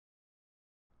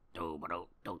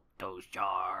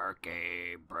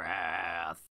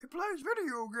SharkyBreath. He plays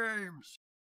video games.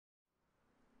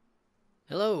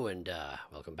 Hello, and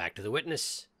welcome back to The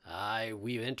Witness.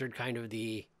 We've entered kind of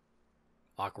the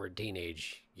awkward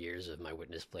teenage years of my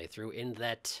Witness playthrough in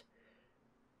that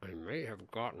I may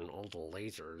have gotten all the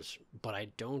lasers, but I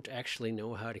don't actually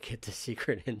know how to get the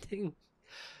secret ending.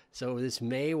 So this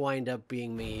may wind up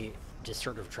being me just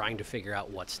sort of trying to figure out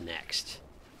what's next.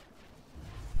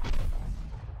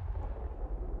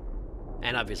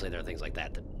 And obviously there are things like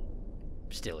that that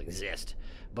still exist.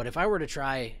 But if I were to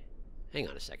try... Hang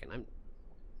on a second.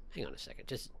 Hang on a second.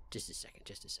 Just a second.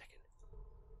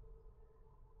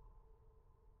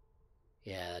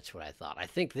 Yeah, that's what I thought. I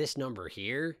think this number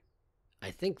here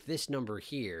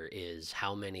is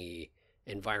how many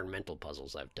environmental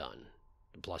puzzles I've done.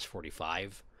 Plus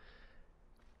 45.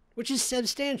 Which is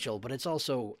substantial, but it's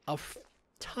also a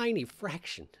tiny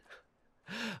fraction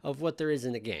of what there is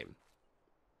in the game.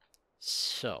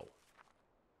 So,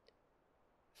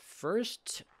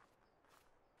 first,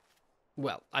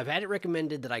 well, I've had it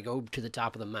recommended that I go to the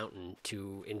top of the mountain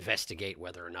to investigate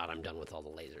whether or not I'm done with all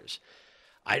the lasers.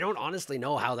 I don't honestly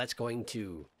know how that's going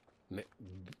to,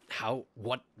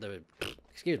 what the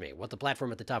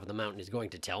platform at the top of the mountain is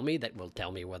going to tell me that will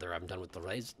tell me whether I'm done with the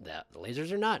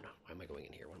lasers or not. Why am I going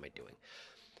in here? What am I doing?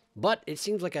 But it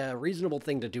seems like a reasonable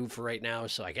thing to do for right now,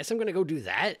 so I guess I'm going to go do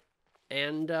that.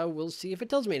 And we'll see if it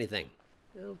tells me anything.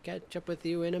 I'll catch up with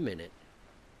you in a minute.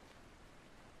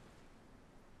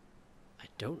 I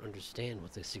don't understand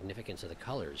what the significance of the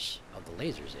colors of the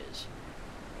lasers is.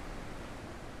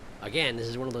 Again, this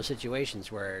is one of those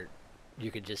situations where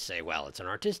you could just say, well, it's an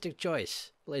artistic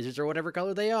choice. Lasers are whatever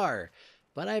color they are.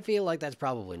 But I feel like that's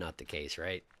probably not the case,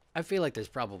 right? I feel like there's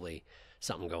probably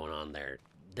something going on there.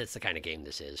 That's the kind of game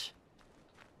this is.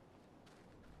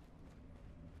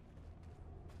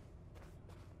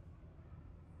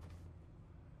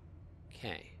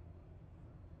 Okay.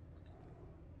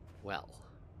 Well.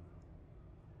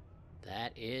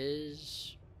 That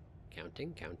is...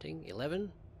 Counting.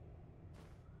 11?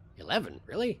 11?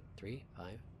 Really? 3, 5...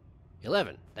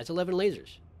 11. That's 11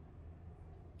 lasers.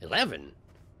 11?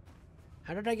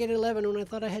 How did I get 11 when I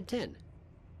thought I had 10?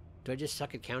 Do I just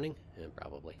suck at counting?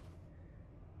 Probably.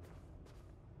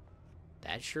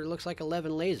 That sure looks like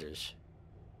 11 lasers.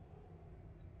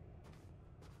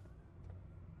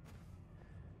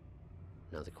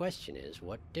 Now the question is,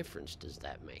 what difference does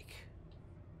that make?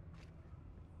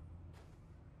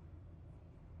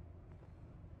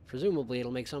 Presumably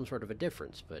it'll make some sort of a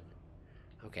difference, but...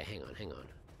 Okay, hang on.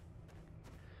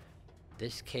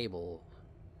 This cable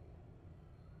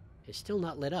is still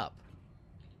not lit up.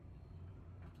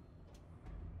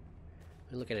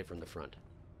 Let me look at it from the front.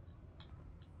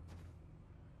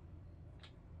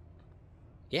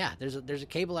 Yeah, there's a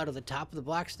cable out of the top of the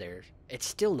box there. It's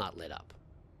still not lit up.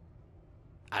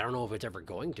 I don't know if it's ever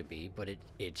going to be, but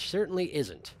it certainly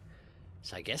isn't.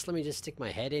 So I guess let me just stick my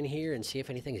head in here and see if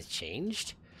anything has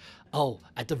changed. Oh,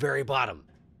 at the very bottom.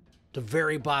 The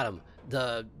very bottom.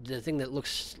 The thing that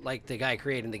looks like the guy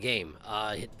creating the game.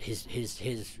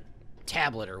 His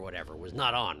tablet or whatever was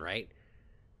not on, right?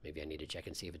 Maybe I need to check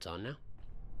and see if it's on now.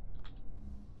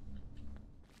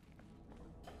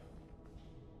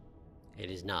 It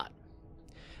is not.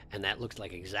 And that looks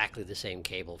like exactly the same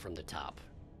cable from the top,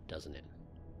 doesn't it?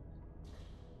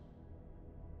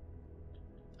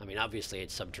 I mean, obviously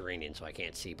it's subterranean, so I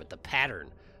can't see, but the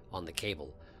pattern on the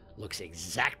cable looks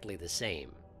exactly the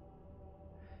same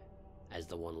as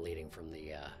the one leading from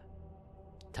the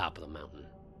top of the mountain.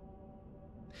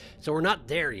 So we're not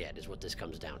there yet, is what this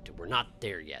comes down to. We're not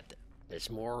there yet. There's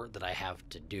more that I have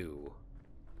to do.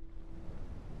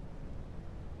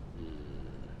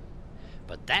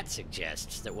 But that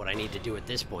suggests that what I need to do at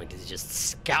this point is just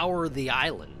scour the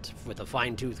island with a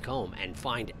fine-tooth comb and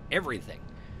find everything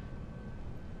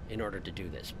in order to do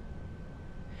this.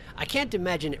 I can't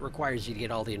imagine it requires you to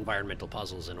get all the environmental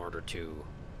puzzles in order to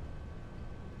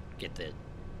get the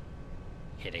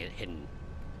hidden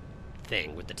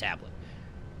thing with the tablet.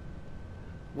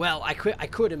 Well, I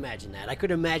could imagine that. I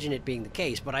could imagine it being the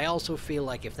case, but I also feel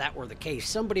like if that were the case,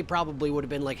 somebody probably would have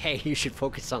been like, hey, you should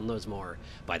focus on those more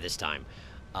by this time.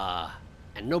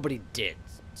 And nobody did.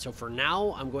 So for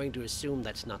now, I'm going to assume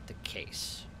that's not the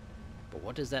case. But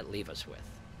what does that leave us with?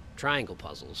 Triangle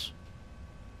puzzles.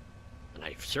 And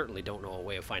I certainly don't know a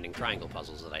way of finding triangle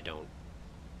puzzles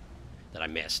that I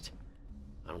missed.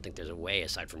 I don't think there's a way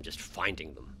aside from just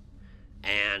finding them.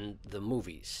 And the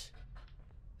movies.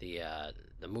 The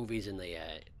movies in the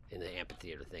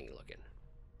amphitheater thing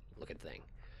looking thing.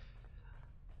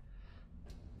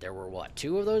 There were what,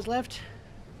 2 of those left?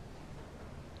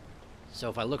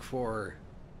 So if I look for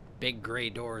big gray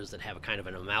doors that have a kind of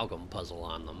an amalgam puzzle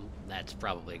on them. That's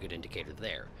probably a good indicator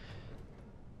there.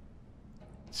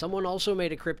 Someone also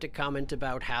made a cryptic comment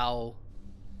about how...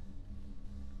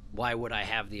 why would I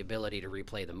have the ability to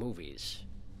replay the movies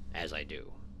as I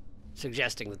do?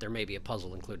 Suggesting that there may be a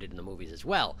puzzle included in the movies as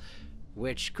well,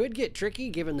 which could get tricky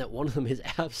given that one of them is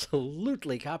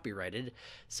absolutely copyrighted.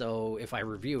 So if I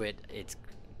review it, it's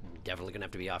definitely going to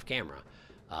have to be off camera.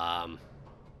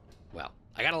 Well,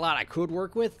 I got a lot I could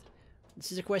work with.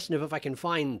 This is a question of if I can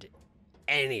find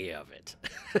any of it.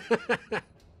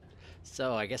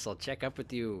 So I guess I'll check up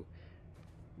with you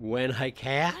when I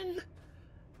can?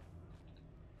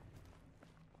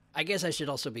 I guess I should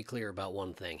also be clear about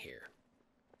one thing here.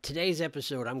 Today's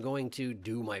episode, I'm going to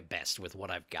do my best with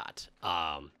what I've got.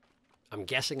 I'm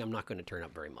guessing I'm not going to turn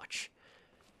up very much.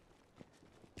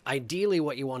 Ideally,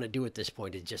 what you want to do at this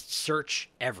point is just search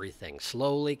everything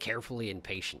slowly, carefully, and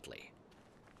patiently.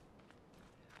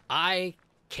 I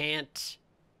can't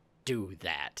do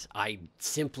that. I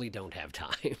simply don't have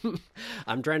time.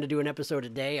 I'm trying to do an episode a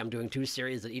day. I'm doing 2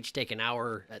 series that each take an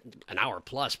hour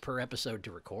plus per episode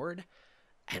to record.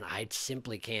 And I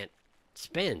simply can't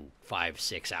spend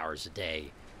 5-6 hours a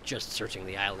day just searching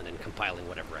the island and compiling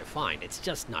whatever I find. It's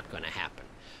just not going to happen.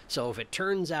 So if it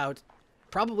turns out,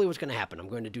 probably what's going to happen, I'm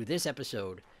going to do this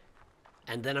episode,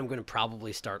 and then I'm going to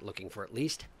probably start looking for at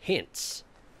least hints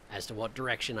as to what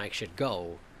direction I should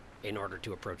go in order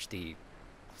to approach the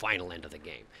final end of the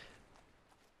game.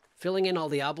 Filling in all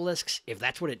the obelisks, if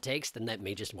that's what it takes, then that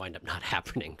may just wind up not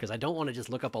happening, because I don't want to just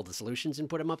look up all the solutions and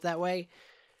put them up that way.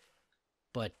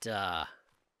 But,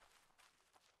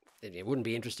 it wouldn't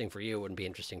be interesting for you, it wouldn't be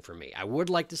interesting for me. I would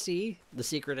like to see the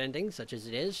secret ending, such as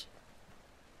it is.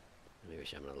 Maybe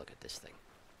I'm going to look at this thing.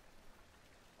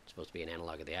 It's supposed to be an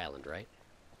analog of the island, right?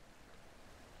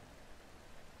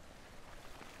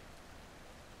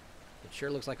 It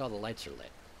sure looks like all the lights are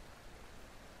lit.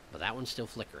 But that one's still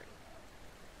flickering.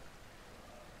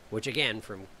 Which, again,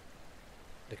 from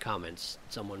the comments,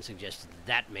 someone suggested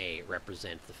that may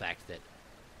represent the fact that...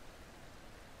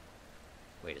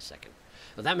 Wait a second.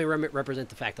 Well, that may represent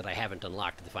the fact that I haven't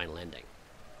unlocked the final ending.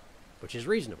 Which is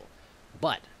reasonable.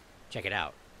 But, check it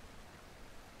out.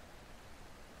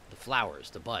 The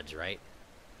flowers, the buds, right?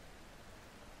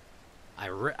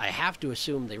 I have to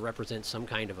assume they represent some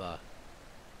kind of a...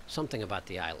 something about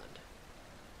the island.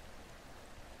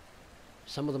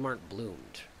 Some of them aren't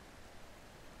bloomed.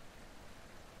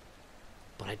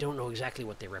 But I don't know exactly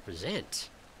what they represent.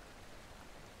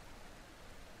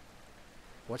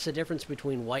 What's the difference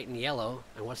between white and yellow,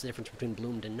 and what's the difference between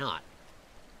bloomed and not?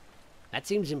 That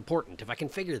seems important. If I can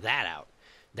figure that out,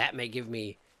 that may give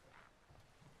me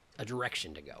a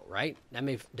direction to go, right?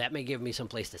 That may give me some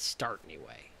place to start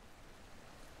anyway.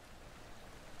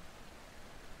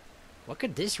 What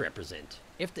could this represent?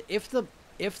 If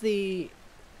the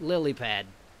lily pad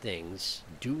things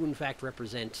do in fact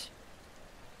represent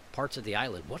parts of the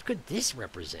island, what could this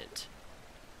represent?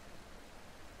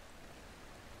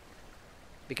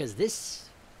 Because this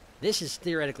is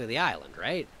theoretically the island,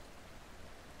 right?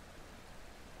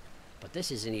 But this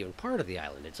isn't even part of the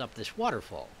island. It's up this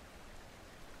waterfall.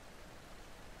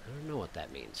 I don't know what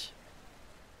that means.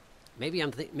 Maybe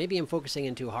I'm focusing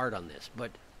in too hard on this,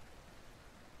 but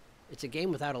it's a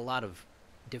game without a lot of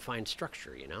defined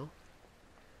structure, you know?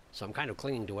 So I'm kind of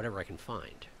clinging to whatever I can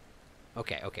find.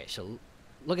 Okay, so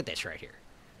look at this right here.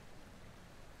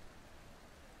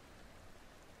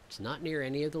 It's not near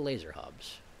any of the laser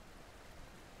hubs.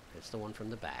 That's the one from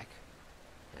the back.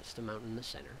 That's the mountain in the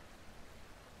center.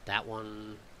 That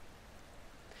one...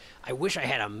 I wish I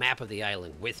had a map of the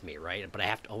island with me, right? But I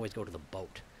have to always go to the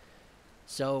boat.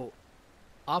 So,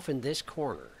 off in this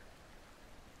corner,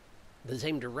 the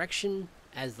same direction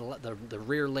as the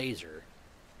rear laser,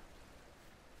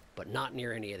 but not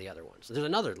near any of the other ones. There's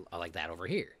another like that over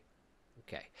here.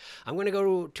 Okay. I'm going to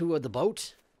go to the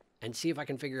boat and see if I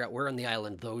can figure out where on the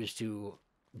island those two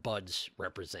buds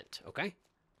represent, okay?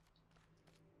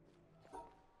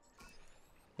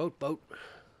 Boat.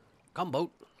 Come,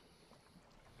 boat.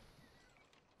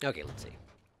 Okay, let's see.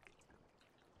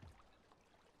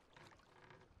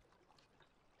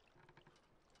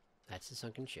 That's the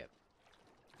sunken ship.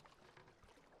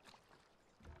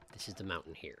 This is the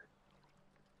mountain here.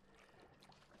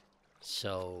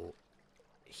 So,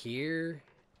 here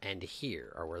and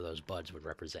here are where those buds would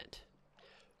represent.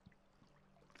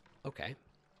 Okay.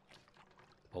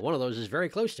 Well, one of those is very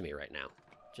close to me right now.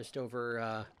 Just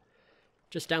over,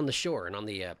 just down the shore and on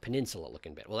the peninsula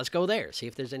looking bit. Well, let's go there, see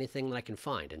if there's anything that I can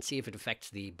find, and see if it affects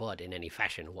the bud in any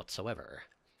fashion whatsoever.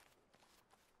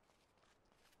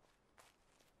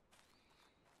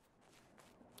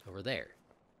 Over there.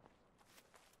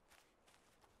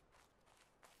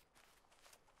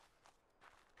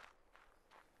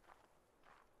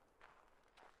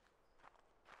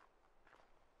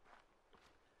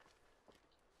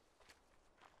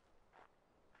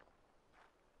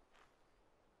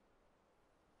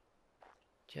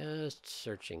 Just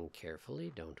searching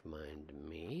carefully, don't mind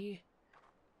me.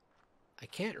 I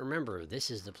can't remember if this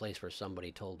is the place where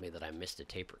somebody told me that I missed a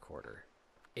tape recorder.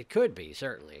 It could be,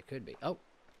 certainly, it could be. Oh!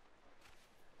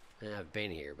 I've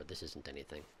been here, but this isn't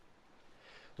anything.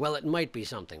 Well, it might be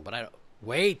something, but I don't...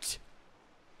 Wait!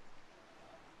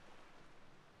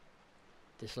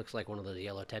 This looks like one of the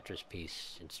yellow Tetris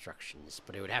piece instructions,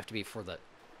 but it would have to be for the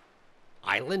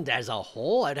island as a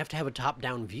whole? I'd have to have a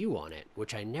top-down view on it,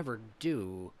 which I never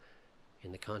do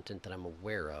in the content that I'm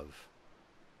aware of.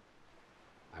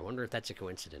 I wonder if that's a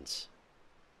coincidence.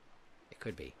 It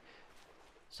could be.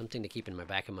 Something to keep in my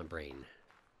back of my brain.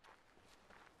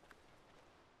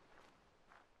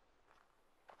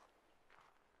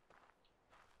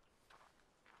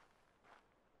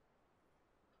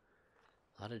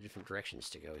 A lot of different directions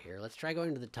to go here. Let's try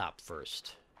going to the top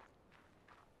first.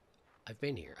 I've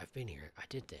been here. I've been here. I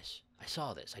did this. I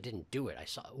saw this. I didn't do it. I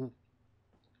saw... Ooh.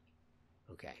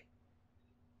 Okay.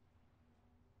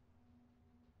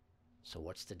 So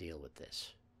what's the deal with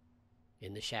this?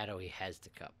 In the shadow, he has the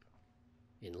cup.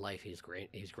 In life, he's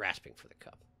grasping for the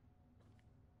cup.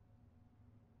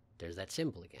 There's that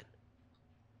symbol again.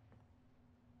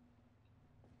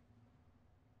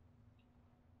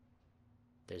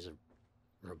 There's a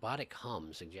robotic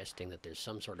hum suggesting that there's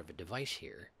some sort of a device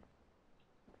here.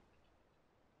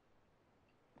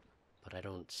 But I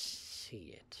don't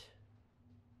see it.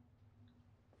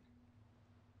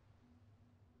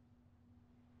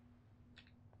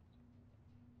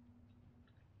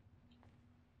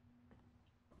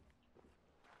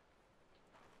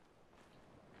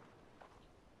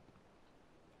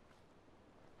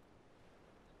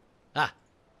 Ah!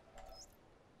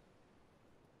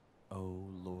 O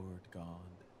Lord God,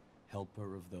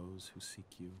 helper of those who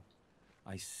seek you,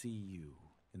 I see you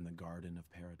in the garden of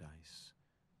paradise,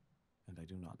 and I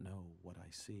do not know what I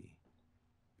see,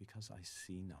 because I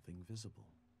see nothing visible.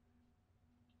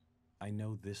 I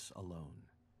know this alone,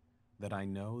 that I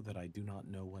know that I do not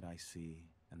know what I see,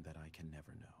 and that I can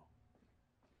never know.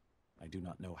 I do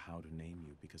not know how to name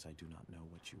you, because I do not know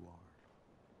what you are.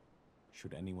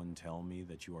 Should anyone tell me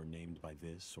that you are named by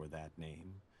this or that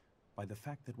name, by the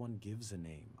fact that one gives a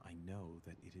name, I know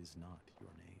that it is not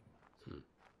your name.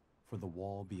 For the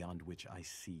wall beyond which I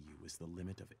see you is the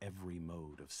limit of every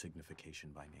mode of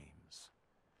signification by names.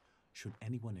 Should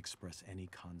anyone express any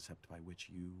concept by which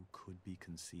you could be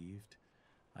conceived,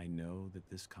 I know that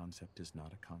this concept is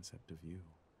not a concept of you,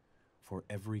 for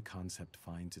every concept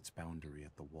finds its boundary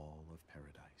at the wall of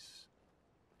paradise.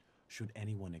 Should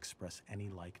anyone express any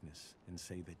likeness and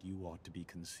say that you ought to be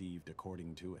conceived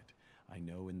according to it, I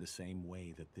know in the same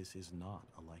way that this is not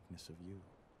a likeness of you.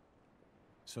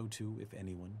 So too, if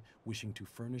anyone, wishing to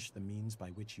furnish the means by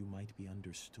which you might be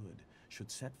understood,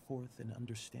 should set forth an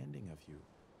understanding of you,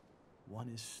 one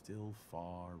is still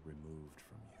far removed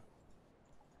from you.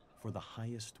 For the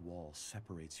highest wall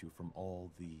separates you from all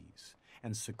these,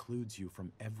 and secludes you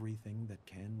from everything that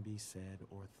can be said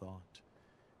or thought,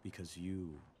 because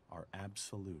you are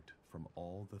absolute from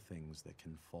all the things that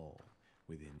can fall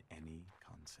within any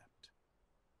concept.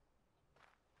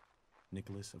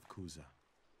 Nicholas of Cusa,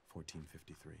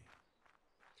 1453.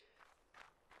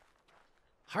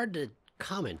 Hard to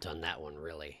comment on that one,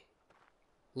 really.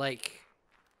 Like,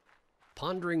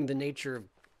 pondering the nature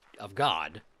of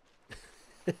God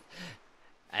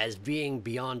as being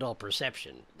beyond all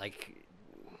perception. Like,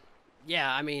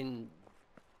 yeah, I mean,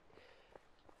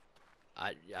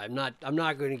 I'm not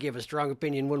going to give a strong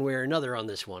opinion one way or another on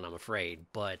this one, I'm afraid,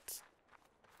 but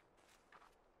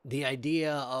the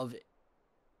idea of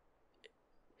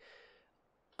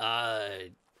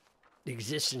the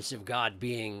existence of God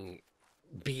being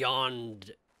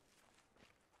beyond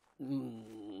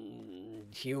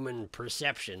human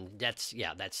perception, that's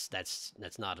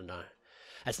not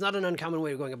an uncommon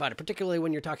way of going about it, particularly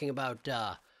when you're talking about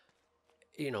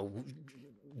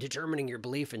determining your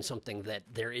belief in something that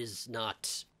there is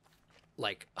not,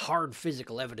 like, hard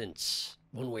physical evidence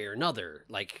one way or another.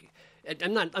 Like,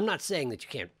 I'm not saying that you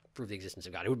can't prove the existence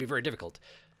of God. It would be very difficult.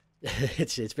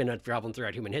 It's been a problem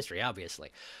throughout human history, obviously.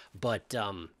 But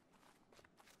I'm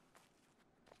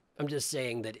just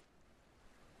saying that,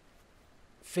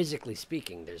 physically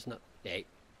speaking, there's not... Hey.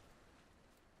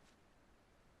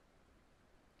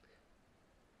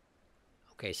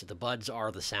 Okay, so the buds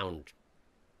are the sound...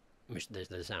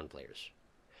 the sound players.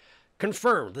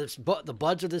 Confirmed. The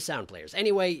buds are the sound players.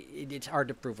 Anyway, it's hard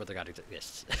to prove whether God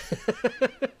exists.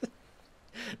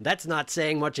 That's not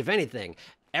saying much, if anything.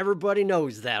 Everybody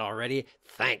knows that already.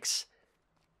 Thanks.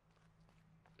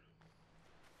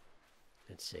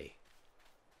 Let's see.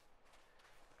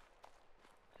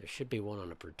 There should be one on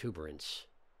a protuberance.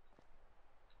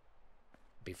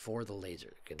 Before the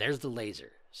laser. Okay, there's the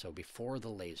laser. So before the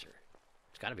laser.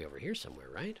 It's got to be over here somewhere,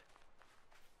 right?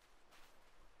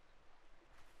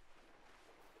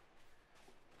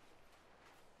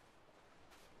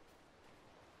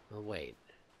 Oh, wait.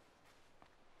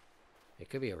 It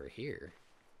could be over here.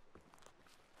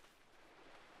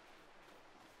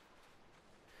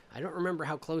 I don't remember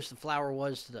how close the flower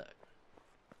was to the...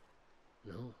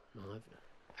 No,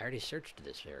 I already searched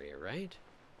this area, right?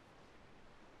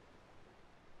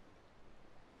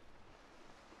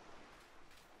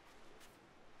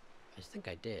 I think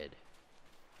I did.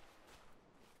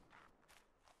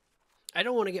 I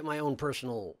don't want to get my own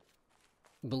personal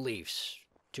beliefs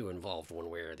too involved one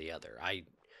way or the other.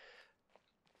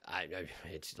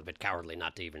 It's a bit cowardly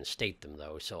not to even state them,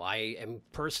 though. So I am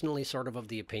personally sort of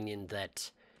the opinion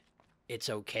that it's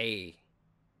okay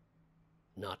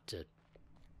not to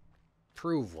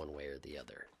prove one way or the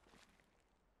other.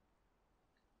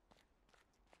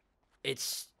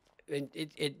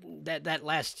 That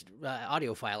last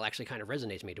audio file actually kind of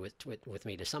resonates with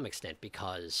me to some extent,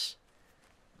 because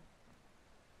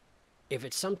if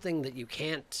it's something that you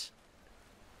can't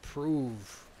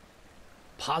prove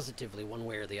positively one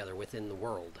way or the other within the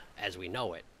world as we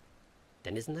know it,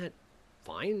 then isn't that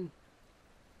fine?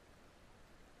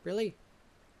 Really?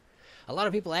 A lot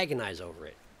of people agonize over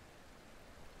it.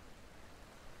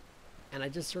 And I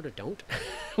just sort of don't.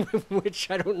 Which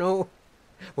I don't know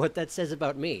what that says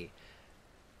about me.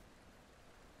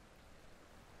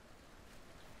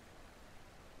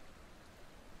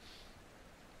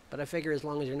 But I figure as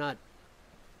long as you're not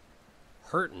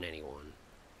hurting anyone,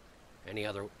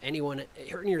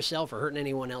 hurting yourself or hurting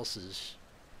anyone else's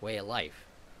way of life,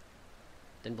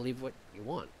 then believe what you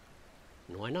want.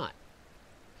 And why not?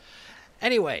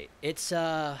 Anyway, it's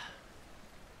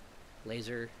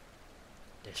laser.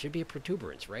 There should be a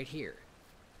protuberance right here.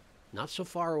 Not so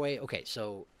far away. Okay,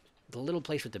 so the little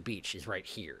place with the beach is right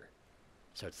here.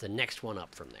 So it's the next one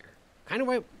up from there. Kind of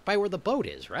right by where the boat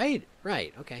is, right?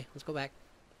 Right, okay, let's go back.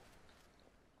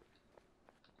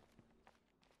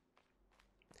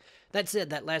 That said,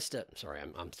 that last... sorry,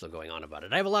 I'm still going on about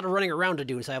it. I have a lot of running around to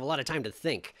do, so I have a lot of time to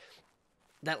think.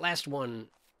 That last one...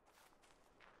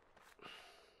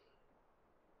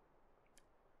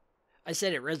 I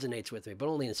said it resonates with me, but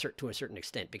only to a certain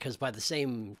extent, because by the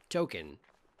same token,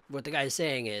 what the guy is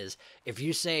saying is, if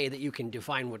you say that you can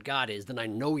define what God is, then I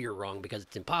know you're wrong, because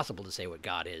it's impossible to say what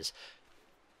God is.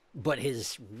 But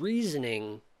his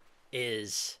reasoning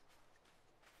is,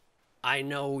 I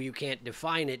know you can't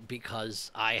define it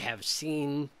because I have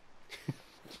seen...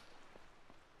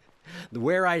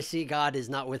 where I see God is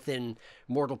not within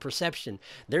mortal perception.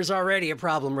 There's already a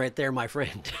problem right there, my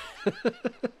friend.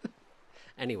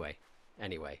 Anyway,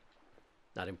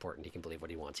 not important. He can believe what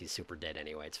he wants. He's super dead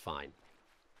anyway. It's fine.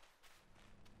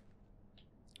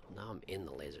 Well, now I'm in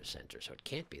the laser center, so it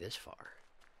can't be this far.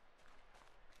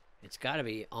 It's got to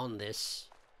be on this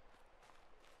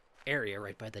area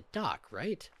right by the dock,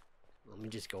 right? Let me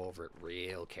just go over it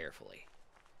real carefully.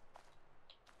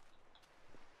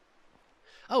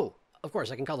 Oh, of course,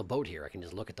 I can call the boat here. I can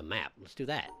just look at the map. Let's do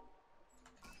that.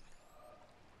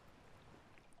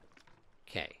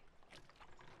 Okay.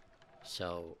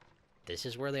 So, this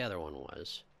is where the other one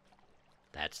was.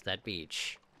 That's that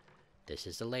beach. This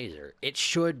is the laser. It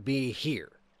should be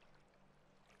here.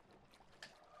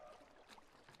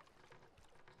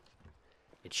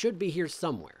 It should be here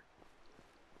somewhere.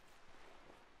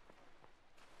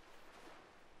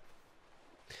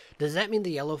 Does that mean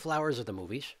the yellow flowers are the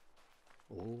movies?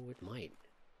 Oh, it might.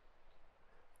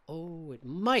 Oh, it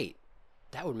might.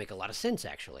 That would make a lot of sense,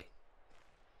 actually.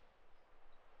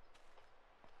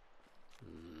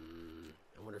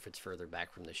 I wonder if it's further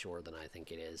back from the shore than I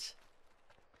think it is.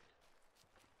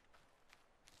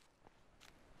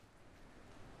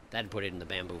 That'd put it in the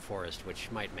bamboo forest,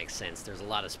 which might make sense. There's a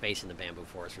lot of space in the bamboo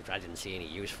forest, which I didn't see any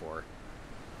use for.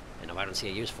 And if I don't see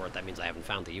a use for it, that means I haven't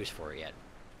found the use for it yet.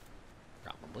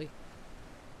 Probably.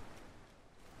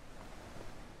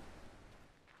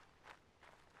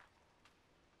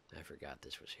 I forgot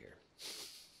this was here.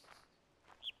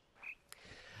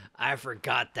 I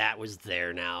forgot that was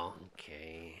there now.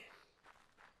 Okay.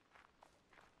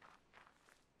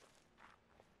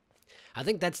 I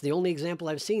think that's the only example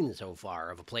I've seen so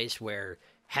far of a place where,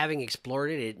 having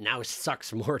explored it, it now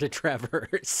sucks more to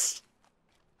traverse.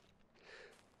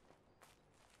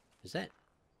 Is that?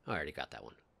 Oh, I already got that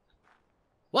one.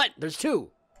 What? There's two!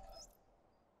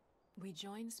 We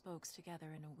join spokes together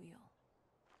in a wheel,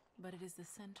 but it is the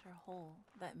center hole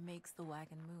that makes the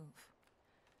wagon move.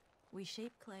 We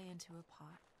shape clay into a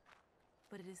pot,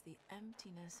 but it is the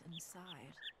emptiness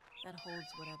inside that holds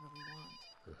whatever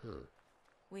we want.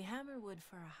 We hammer wood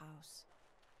for a house,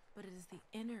 but it is the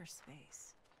inner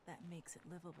space that makes it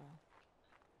livable.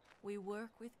 We work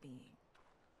with being,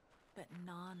 but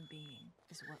non-being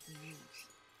is what we use.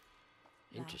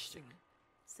 Interesting. Lao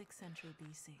Tzu, 6th century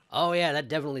BC. Oh yeah,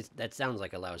 that sounds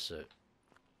like a Lao Tzu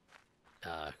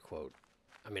quote.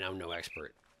 I mean, I'm no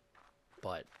expert,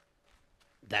 but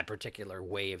that particular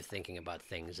way of thinking about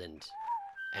things and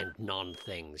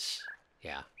non-things,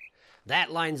 yeah,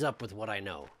 that lines up with what I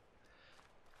know.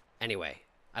 Anyway,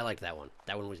 I like that one.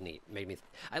 That one was neat. Made me.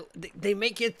 They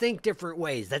make you think different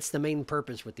ways. That's the main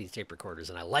purpose with these tape recorders,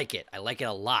 and I like it. I like it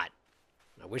a lot.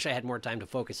 I wish I had more time to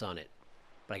focus on it,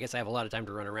 but I guess I have a lot of time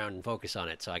to run around and focus on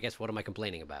it. So I guess what am I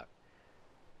complaining about?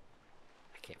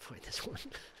 I can't find this one.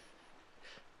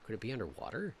 Could it be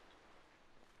underwater?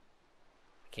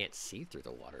 I can't see through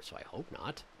the water, so I hope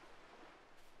not.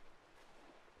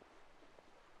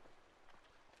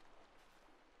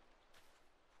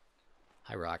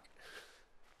 Hi, Rock.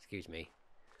 Excuse me.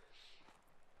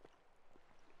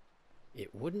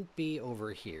 It wouldn't be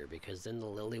over here, because then the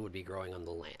lily would be growing on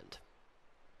the land.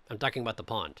 I'm talking about the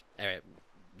pond.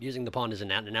 Using the pond as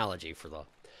an analogy for the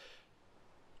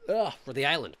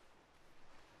island.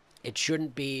 It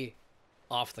shouldn't be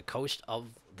off the coast of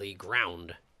the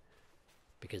ground,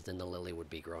 because then the lily would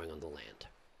be growing on the land.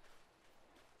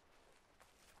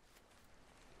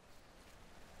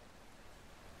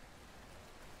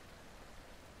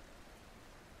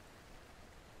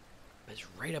 It's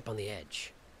right up on the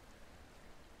edge.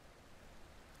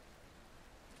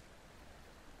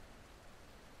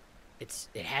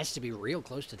 It has to be real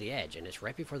close to the edge, and it's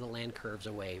right before the land curves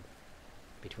away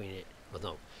between it. Well,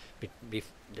 no,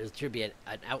 there should be an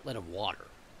outlet of water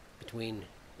between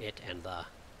it and the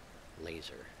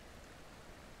laser.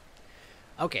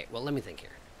 Okay, well, let me think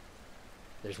here.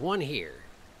 There's one here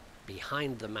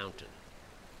behind the mountain.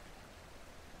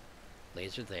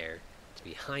 Laser there. It's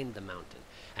behind the mountain.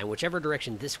 And whichever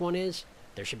direction this one is,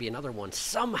 there should be another one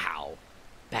somehow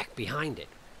back behind it.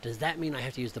 Does that mean I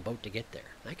have to use the boat to get there?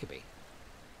 That could be.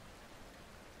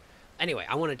 Anyway,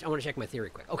 I want to check my theory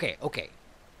quick. Okay.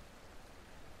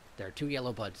 There are 2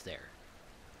 yellow buds there.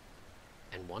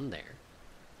 And 1 there.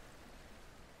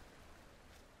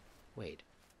 Wait.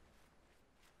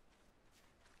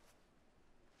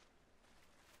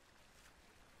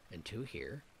 And 2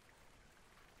 here.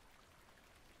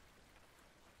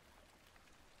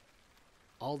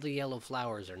 All the yellow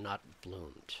flowers are not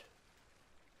bloomed.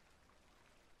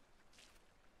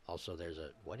 Also, there's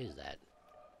a... What is that?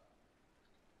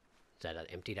 Is that an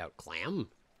emptied out clam?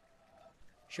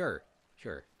 Sure.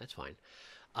 That's fine.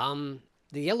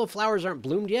 The yellow flowers aren't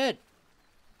bloomed yet.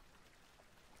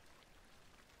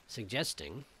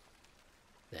 Suggesting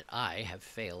that I have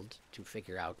failed to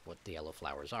figure out what the yellow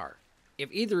flowers are.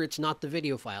 If either it's not the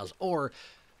video files, or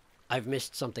I've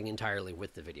missed something entirely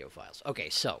with the video files. Okay,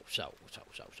 so.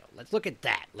 Let's look at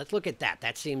that.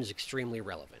 That seems extremely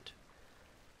relevant.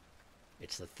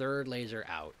 It's the 3rd laser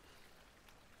out.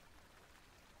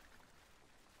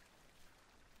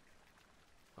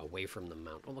 Away from the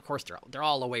mountain. Well, of course, they're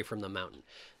all away from the mountain.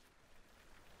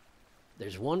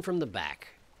 There's 1 from the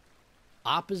back.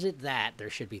 Opposite that, there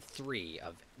should be 3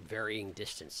 of varying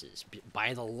distances.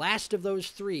 By the last of those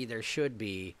 3, there should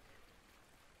be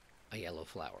a yellow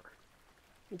flower.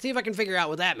 Let's see if I can figure out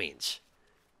what that means.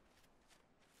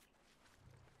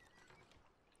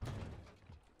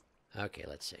 Okay,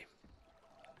 let's see.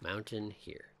 Mountain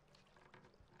here.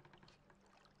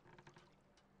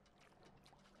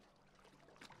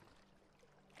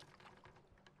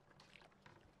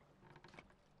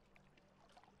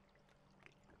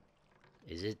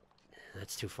 Is it?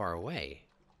 That's too far away.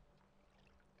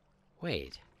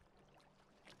 Wait.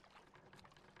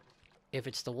 If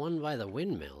it's the one by the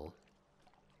windmill,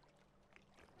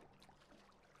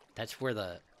 that's where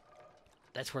the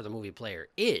movie player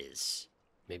is.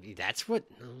 Maybe that's what.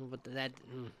 No, but that.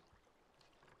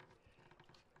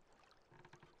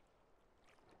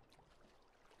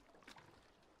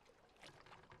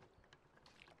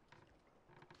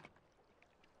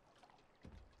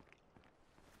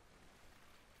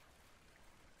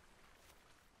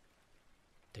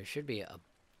 There should be a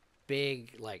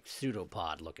big, like,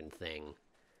 pseudopod-looking thing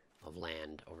of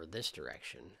land over this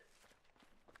direction.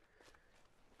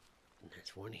 And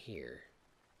there's one here.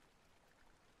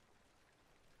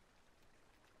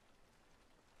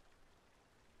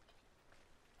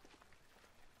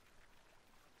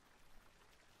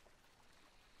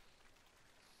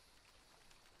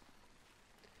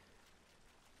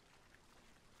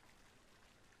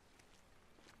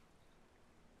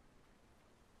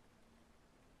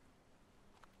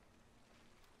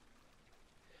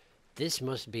 This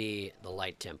must be the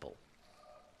light temple.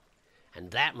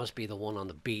 And that must be the one on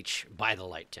the beach by the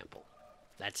light temple.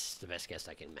 That's the best guess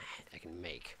I can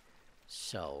make.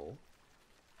 So...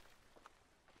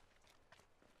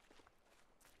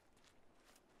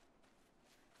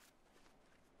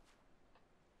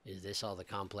 is this all the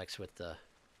complex with the...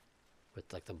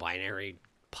 with, like, the binary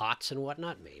pots and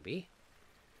whatnot? Maybe.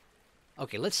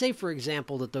 Okay, let's say, for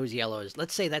example, that those yellows...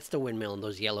 let's say that's the windmill and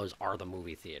those yellows are the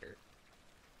movie theater.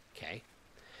 Okay.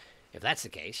 If that's the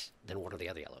case, then what are the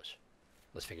other yellows?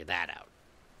 Let's figure that out.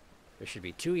 There should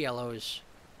be 2 yellows.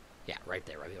 Yeah, right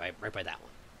there, right by that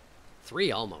one.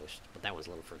 3 almost, but that one's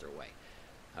a little further away.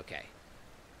 Okay.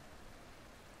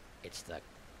 It's the...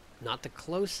 not the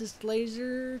closest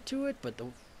laser to it, but the...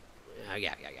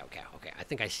 yeah, okay. I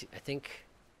think I see... I think...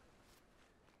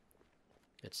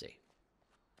 let's see.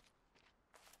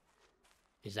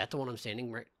 Is that the one I'm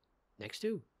standing right next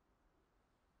to?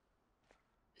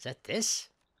 Is that this?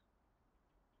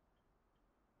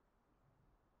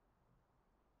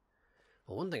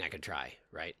 Well, one thing I could try,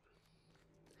 right?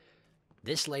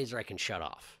 This laser I can shut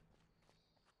off.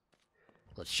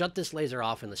 Let's shut this laser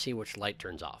off and let's see which light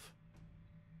turns off.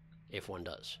 If one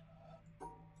does.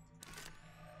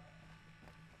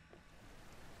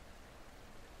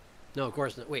 No, of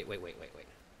course not. Wait.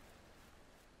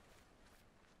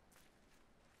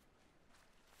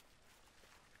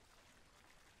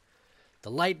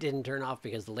 The light didn't turn off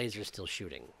because the laser's still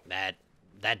shooting. That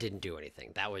didn't do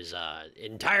anything. That was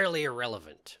entirely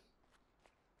irrelevant.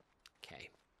 Okay.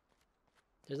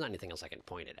 There's not anything else I can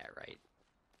point it at, right?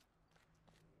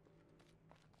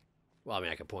 Well, I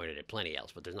mean, I could point it at plenty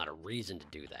else, but there's not a reason to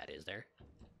do that, is there?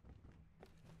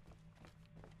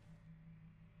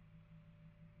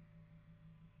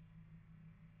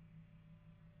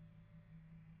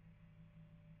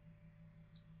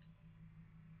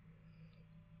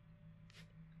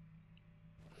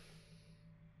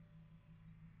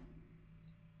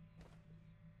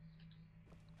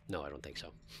 No, I don't think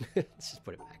so. Let's just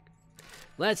put it back.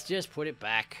 Let's just put it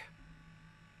back.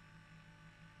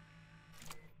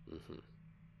 Mm-hmm.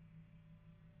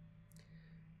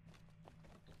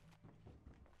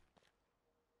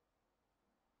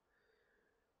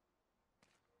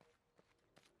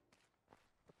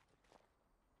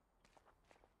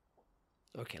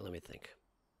 Okay, let me think.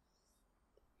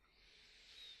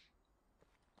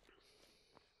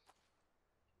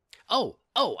 Oh,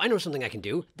 I know something I can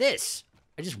do. This.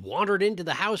 I just wandered into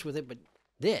the house with it, but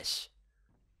this.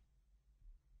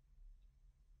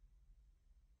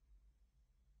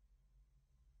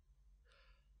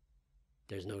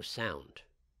 There's no sound.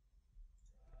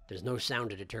 There's no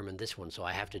sound to determine this one, so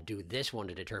I have to do this one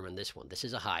to determine this one. This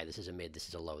is a high, this is a mid, this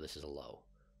is a low, this is a low.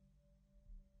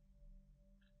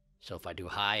 So if I do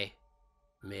high,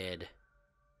 mid,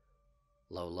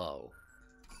 low, low,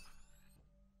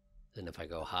 then if I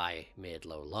go high, mid,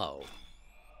 low, low,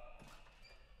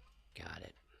 got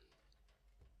it.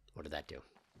 What did that do?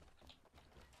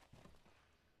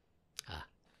 Ah,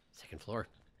 second floor.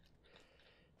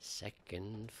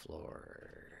 Second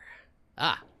floor.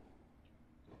 Ah!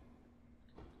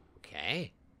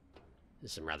 Okay.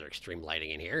 There's some rather extreme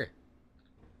lighting in here.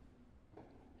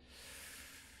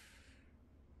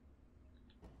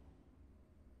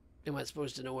 Am I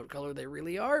supposed to know what color they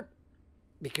really are?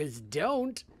 Because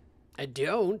I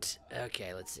don't.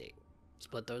 Okay, let's see.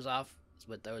 Split those off.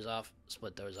 Split those off.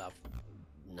 Split those off.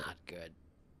 Not good.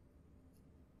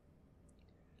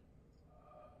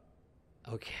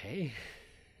 Okay.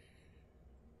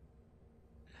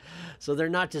 So they're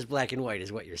not just black and white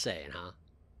is what you're saying, huh?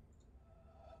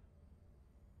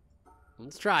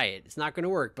 Let's try it. It's not going to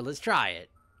work, but let's try it.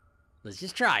 Let's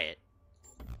just try it.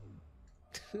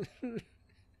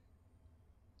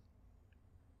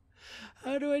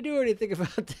 How do I do anything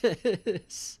about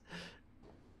this?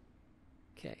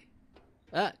 Okay.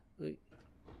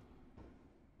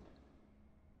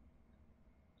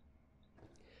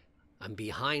 I'm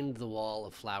behind the wall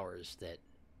of flowers that...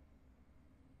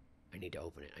 I need to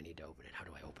open it. I need to open it. How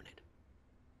do I open it?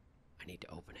 I need to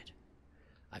open it.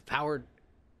 I've powered...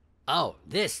 Oh,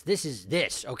 this is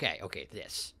this. Okay,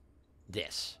 this.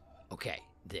 This. Okay,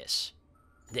 this.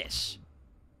 This.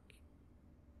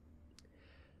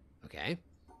 Okay.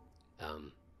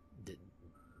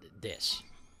 This.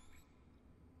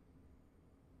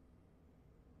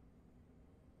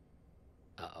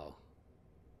 Uh-oh.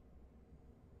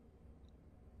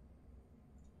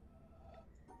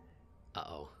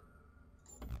 Uh-oh.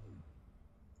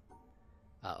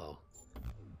 Uh-oh.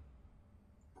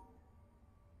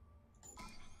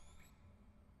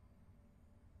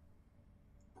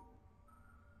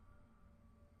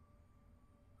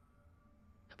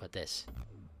 How about this?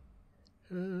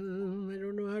 I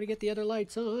don't know how to get the other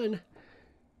lights on.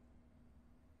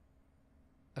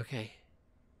 Okay.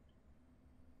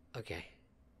 Okay.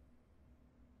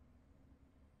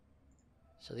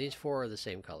 So these 4 are the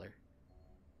same color.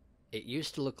 It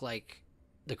used to look like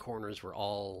the corners were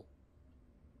all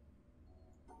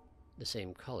the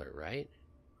same color, right?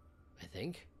 I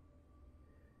think.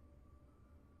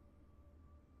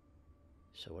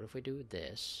 So what if we do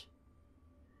this,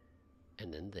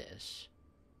 and then this,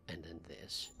 and then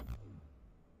this?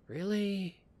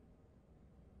 Really?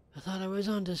 I thought I was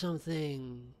onto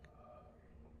something.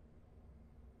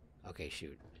 Okay,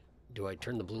 shoot. Do I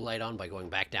turn the blue light on by going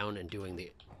back down and doing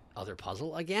the other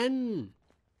puzzle again?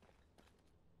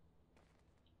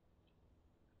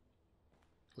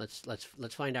 Let's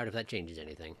find out if that changes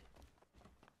anything.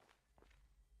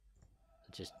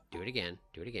 Let's just do it again.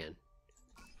 Do it again.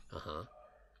 Uh-huh.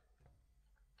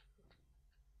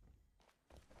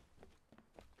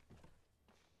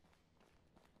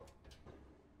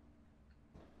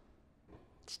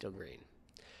 It's still green.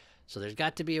 So there's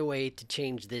got to be a way to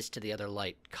change this to the other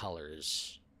light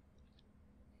colors.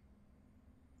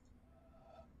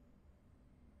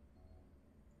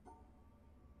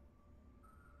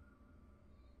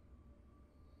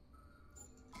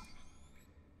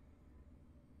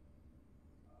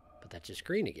 But that's just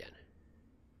green again.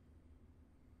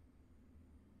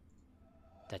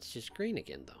 That's just green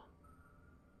again, though.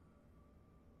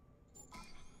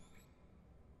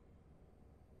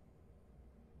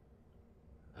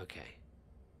 Okay.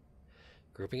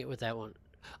 Grouping it with that one.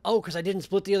 Oh, because I didn't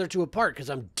split the other two apart because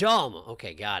I'm dumb.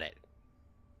 Okay, got it.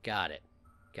 Got it.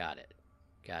 Got it.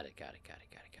 Got it, got it, got it,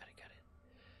 got it, got it, got it.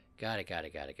 Got it, got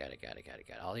it, got it, got it, got it, got it,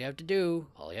 got it. All you have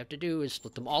to do is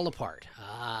split them all apart.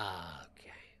 Ah,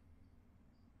 okay.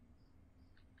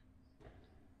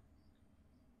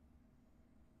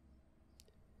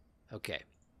 Okay.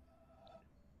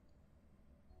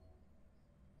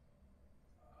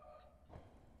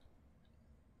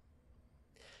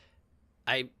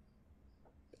 I'm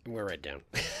gonna write it down.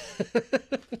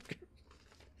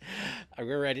 I'm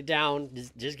gonna write it down.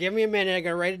 Just give me a minute. I'm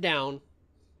gonna write it down.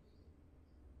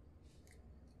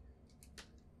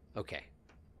 Okay.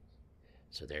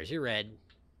 So there's your red.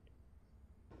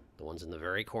 The ones in the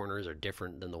very corners are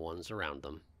different than the ones around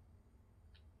them.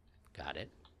 Got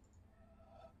it.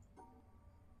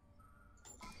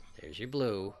 There's your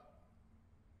blue.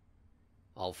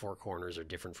 All 4 corners are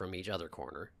different from each other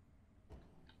corner.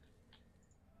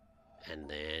 And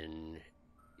then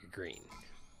your green.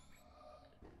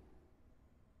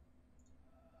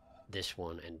 This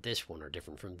one and this one are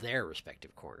different from their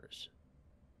respective corners.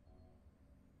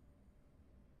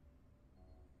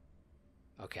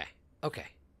 Okay, okay,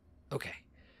 okay.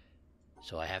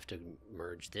 So I have to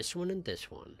merge this one and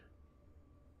this one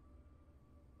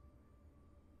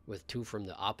with 2 from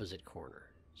the opposite corner.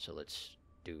 So let's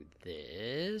do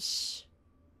this.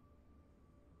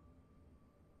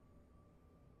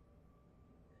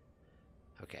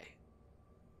 Okay.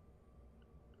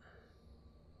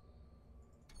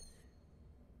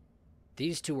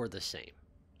 These 2 are the same.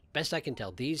 Best I can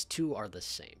tell, these 2 are the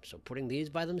same. So putting these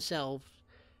by themselves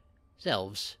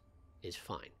is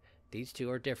fine. These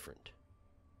 2 are different.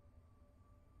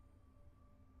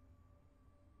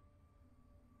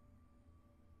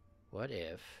 What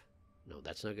if... No,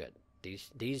 that's no good.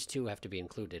 These 2 have to be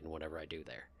included in whatever I do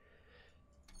there.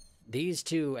 These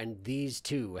 2 and these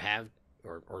 2 have...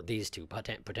 Or these 2,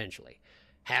 potentially,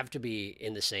 have to be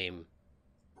in the same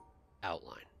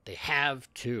outline. They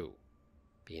have to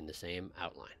be in the same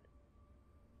outline.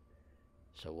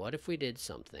 So what if we did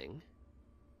something...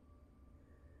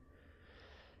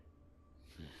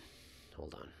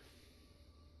 Hold on.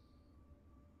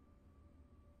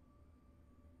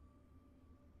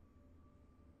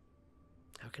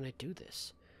 How can I do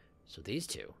this? So these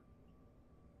 2...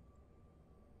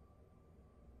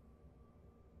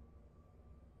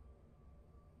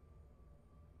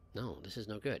 No, this is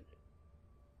no good.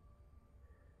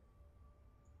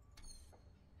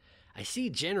 I see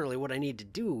generally what I need to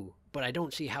do, but I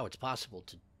don't see how it's possible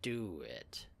to do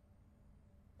it.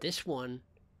 This one,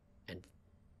 and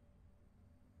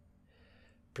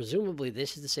presumably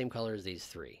this is the same color as these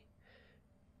 3.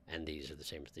 And these are the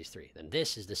same as these 3. Then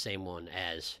this is the same one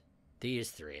as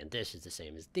these 3, and this is the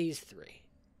same as these 3.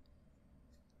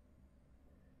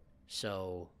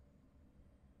 So...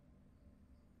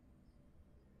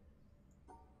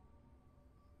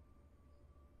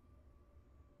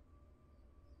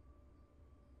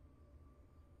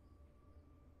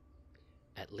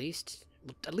 At least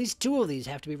 2 of these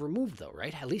have to be removed, though,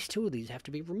 right? At least 2 of these have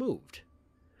to be removed.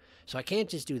 So I can't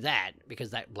just do that, because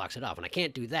that blocks it off. And I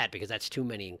can't do that, because that's too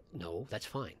many... No, that's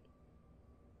fine.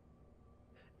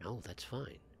 No, that's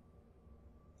fine.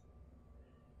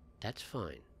 That's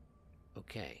fine.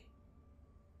 Okay.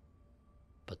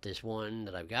 But this one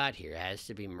that I've got here has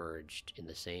to be merged in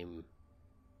the same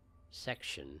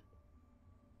section.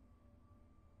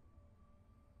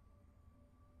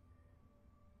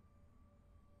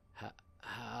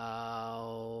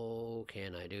 How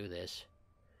can I do this?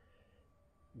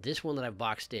 This one that I've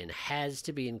boxed in has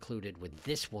to be included with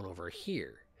this one over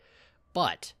here.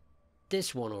 But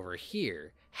this one over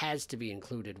here has to be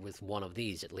included with one of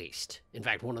these at least. In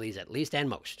fact, one of these at least and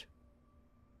most.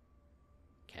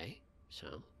 Okay,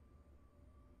 so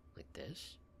like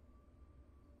this.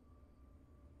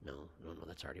 No,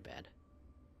 that's already bad.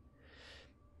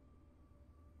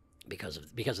 Because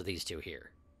of these two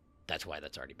here. That's why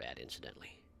that's already bad,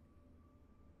 incidentally.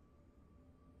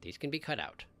 These can be cut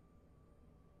out.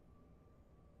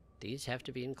 These have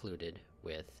to be included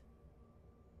with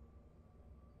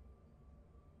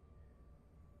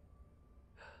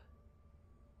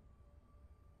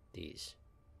these.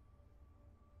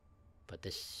 But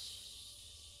this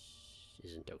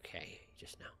isn't okay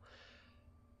just now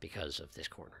because of this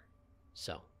corner.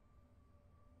 So,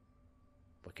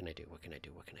 what can I do? What can I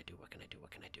do? What can I do? What can I do?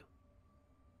 What can I do?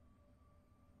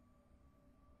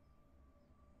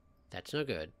 That's no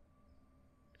good.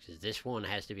 Because this one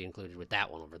has to be included with that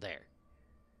one over there.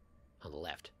 On the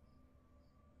left.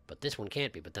 But this one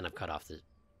can't be, but then I've cut off the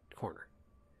corner.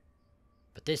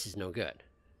 But this is no good.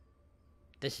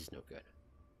 This is no good.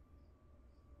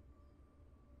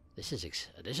 This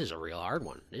is a real hard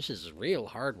one. This is a real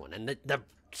hard one. And the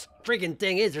friggin'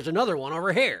 thing is, there's another one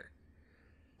over here.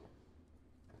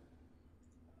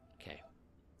 Okay.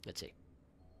 Let's see.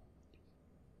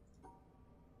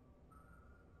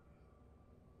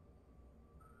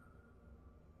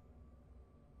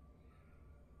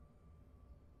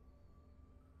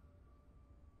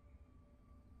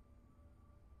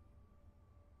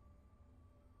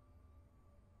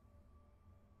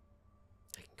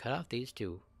 Cut off these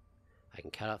two. I can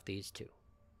cut off these two.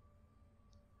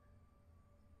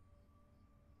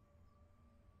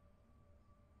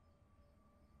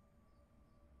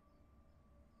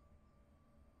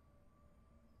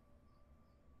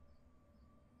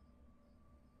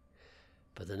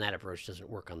 But then that approach doesn't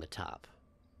work on the top.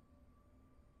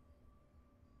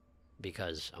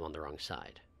 Because I'm on the wrong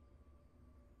side.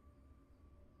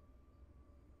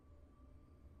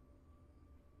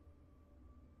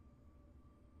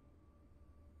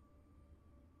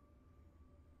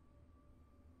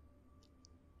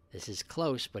 This is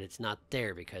close, but it's not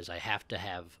there because I have to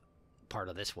have part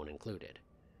of this one included.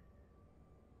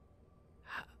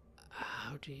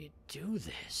 How do you do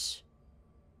this?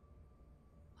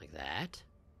 Like that?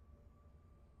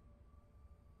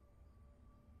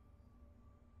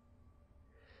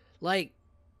 Like,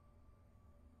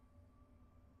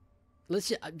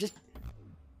 let's just...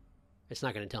 It's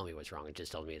not going to tell me what's wrong. It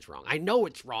just tells me it's wrong. I know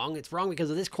it's wrong. It's wrong because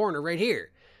of this corner right here.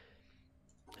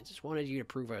 I just wanted you to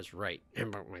prove I was right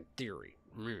about my theory.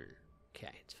 Okay,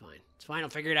 it's fine. It's fine. I'll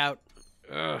figure it out.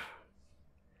 Ugh.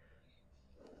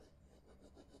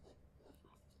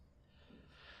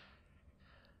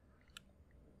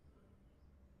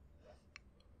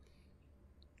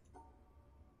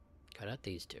 Cut out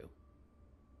these two.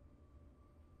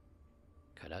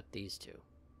 Cut out these two.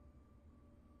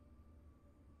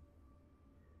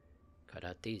 Cut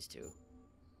out these two.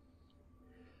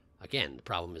 Again, the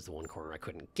problem is the one corner I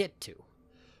couldn't get to.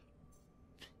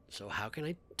 So how can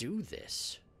I do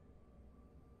this?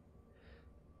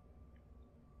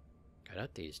 Cut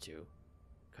out these two.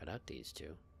 Cut out these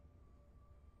two.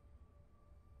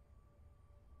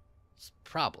 It's a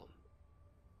problem.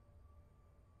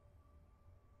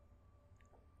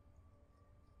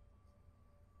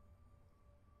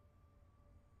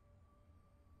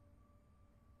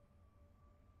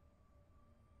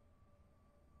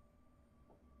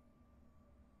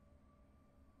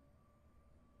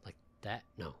 That?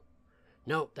 No.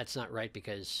 No, that's not right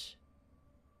because...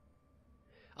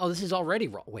 Oh, this is already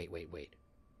wrong. Wait.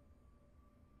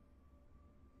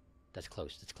 That's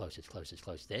close. It's close. It's close. It's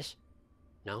close. This?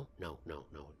 No.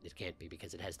 It can't be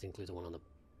because it has to include the one on the...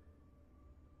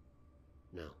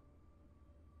 No.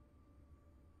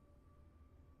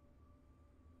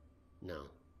 No.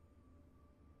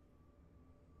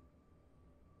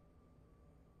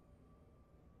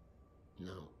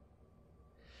 No.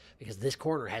 Because this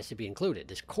corner has to be included.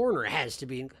 This corner has to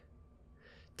be...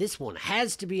 This one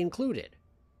has to be included.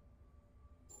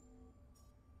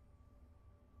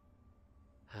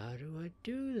 How do I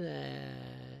do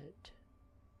that?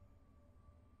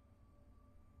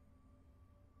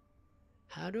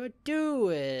 How do I do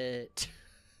it?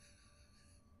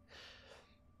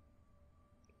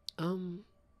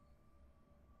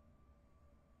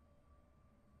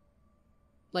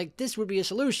 Like, this would be a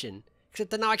solution,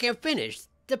 except that now I can't finish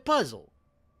the puzzle.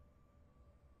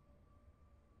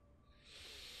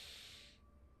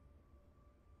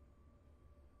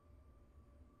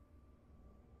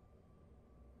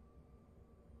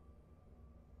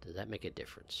 Does that make a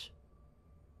difference?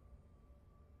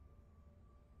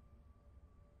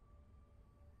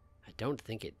 I don't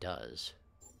think it does.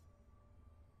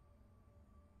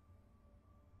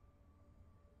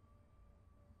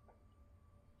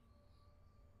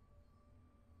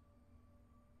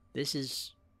 This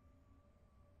is...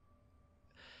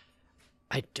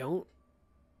 I don't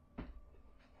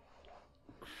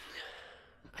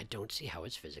see how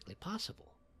it's physically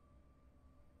possible.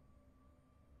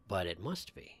 But it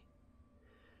must be.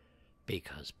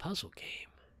 Because puzzle game.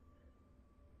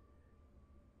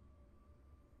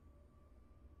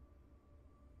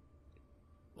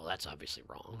 Well, that's obviously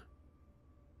wrong.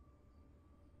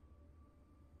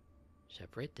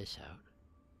 Separate this out.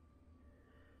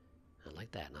 Not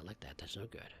like that, not like that. That's no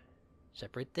good.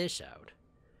 Separate this out.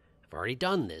 I've already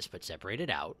done this, but separate it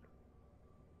out.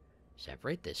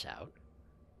 Separate this out.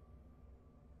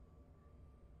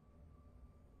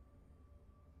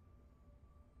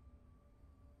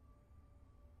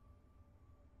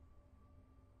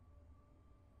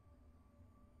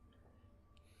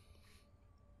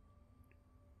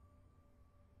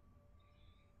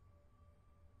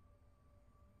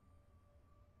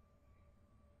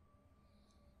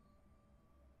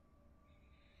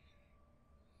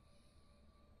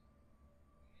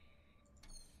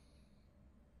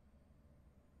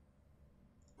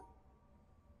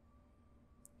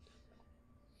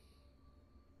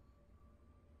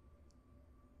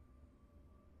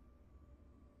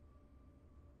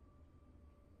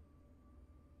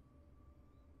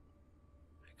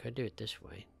 Could do it this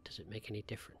way. Does it make any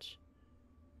difference?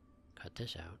 Cut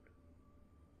this out.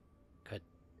 Cut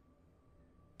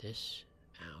this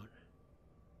out.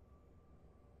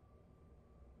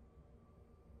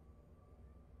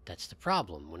 That's the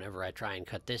problem. Whenever I try and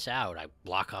cut this out, I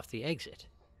block off the exit.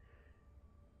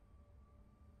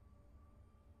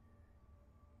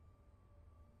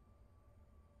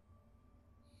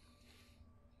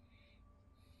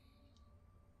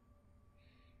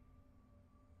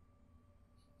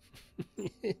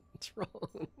 It's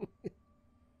wrong.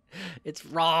 It's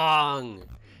wrong.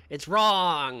 It's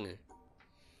wrong.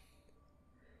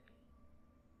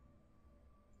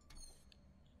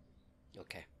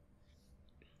 Okay.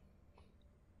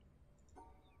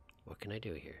 What can I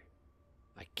do here?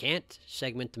 I can't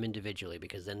segment them individually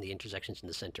because then the intersections in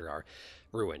the center are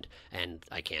ruined. And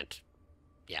I can't...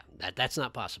 Yeah, that's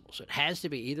not possible. So it has to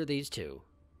be either these two.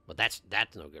 Well, that's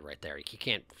no good right there. You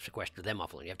can't sequester them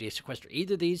off alone. You have to sequester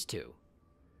either these two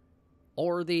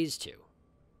or these two.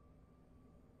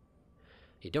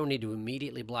 You don't need to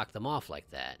immediately block them off like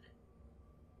that.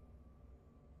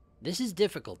 This is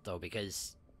difficult, though,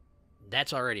 because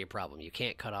that's already a problem. You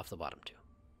can't cut off the bottom two.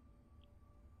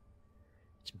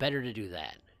 It's better to do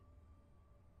that.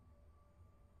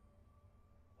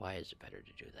 Why is it better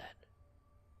to do that?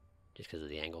 Just because of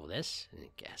the angle of this? I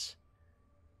guess.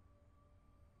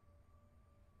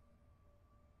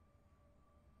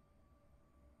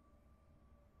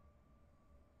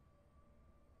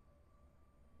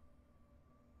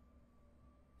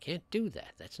 Can't do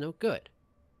that. That's no good.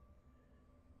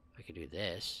 I could do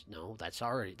this. No, that's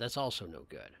also no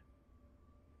good.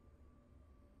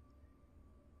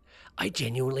 I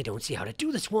genuinely don't see how to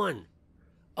do this one.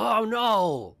 Oh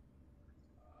no!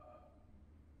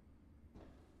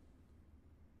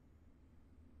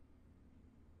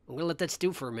 I'm gonna let that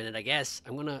stew for a minute, I guess.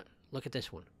 I'm gonna look at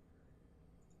this one.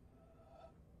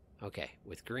 Okay,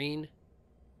 with green,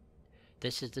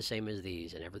 this is the same as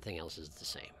these, and everything else is the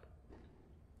same.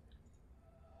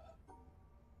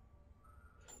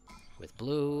 With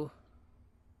blue,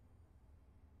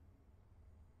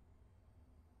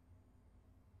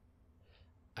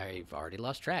 I've already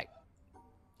lost track.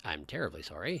 I'm terribly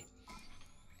sorry.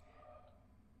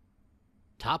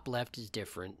 Top left is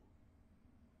different.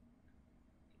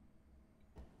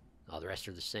 All the rest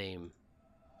are the same.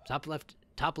 Top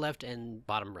left and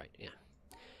bottom right. Yeah.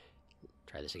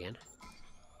 Try this again.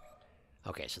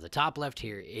 Okay, so the top left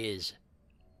here is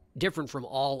different from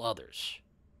all others.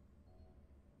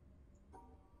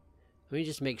 Let me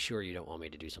just make sure you don't want me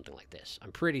to do something like this.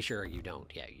 I'm pretty sure you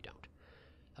don't. Yeah, you don't.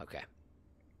 Okay.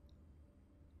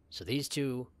 So these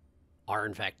two are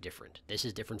in fact different. This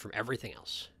is different from everything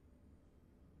else.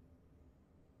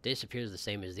 This appears the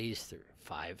same as these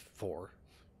 5, 4.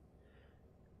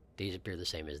 These appear the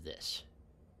same as this.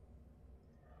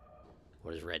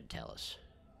 What does red tell us?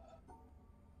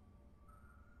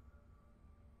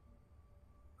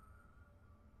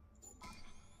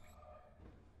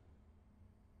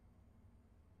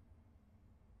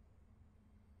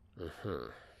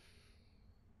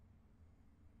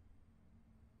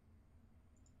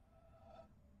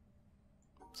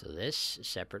 So this is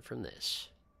separate from this.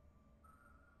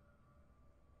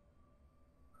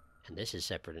 And this is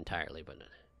separate entirely, but...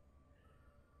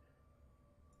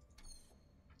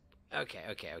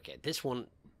 Okay. This one...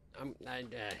 I'm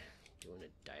doing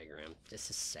a diagram. Just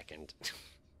a second.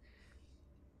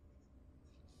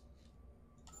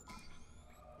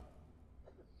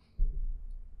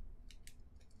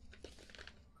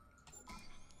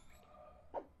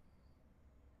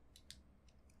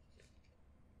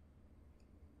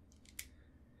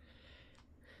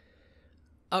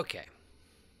 Okay.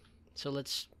 So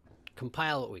let's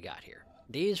compile what we got here.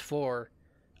 These four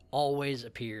always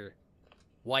appear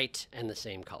white and the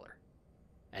same color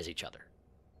as each other.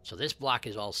 So this block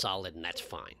is all solid, and that's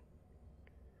fine.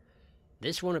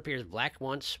 This one appears black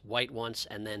once, white once,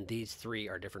 and then these three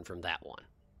are different from that one.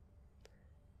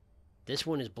 This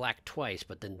one is black twice,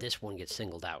 but then this one gets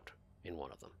singled out in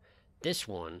one of them. This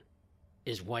one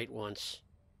is white once,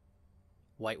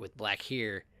 white with black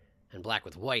here, and black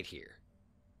with white here.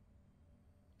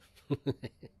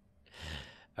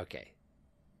 Okay.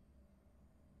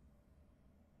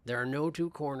 There are no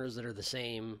two corners that are the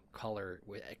same color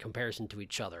with comparison to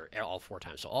each other all four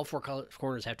times. So all four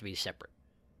corners have to be separate.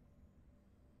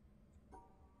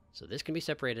 So this can be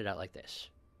separated out like this.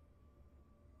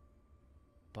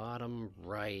 Bottom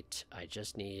right, I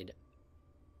just need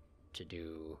to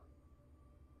do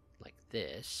like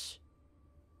this.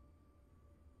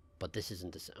 But this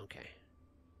isn't the same. Okay.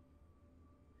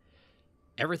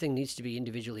 Everything needs to be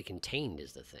individually contained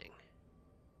is the thing.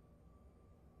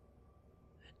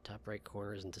 Top right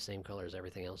corner isn't the same color as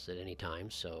everything else at any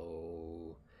time,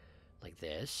 so like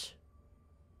this,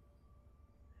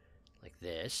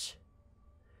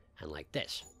 and like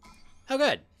this. Oh,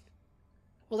 good.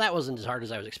 Well, that wasn't as hard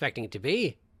as I was expecting it to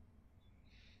be.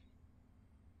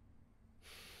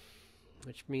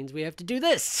 Which means we have to do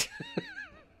this.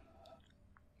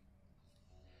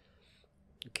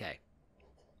 Okay.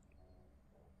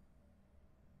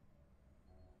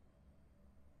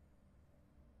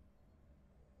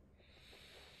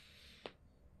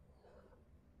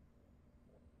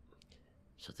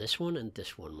 So this one and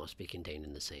this one must be contained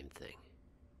in the same thing.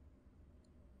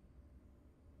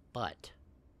 But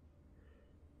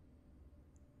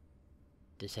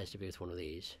this has to be with one of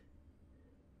these.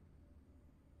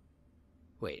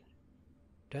 Wait.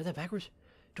 Do I have that backwards?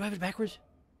 Do I have it backwards?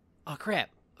 Oh, crap.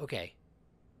 Okay.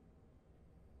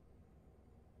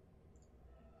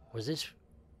 Was this...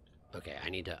 Okay, I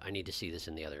need to see this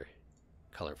in the other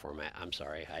color format. I'm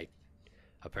sorry. I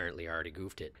apparently already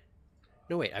goofed it.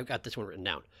 No, wait, I've got this one written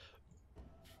down.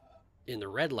 In the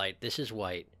red light, this is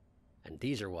white, and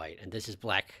these are white, and this is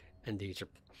black, and these are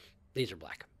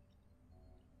black.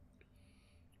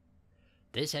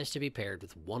 This has to be paired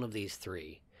with one of these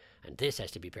three, and this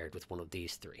has to be paired with one of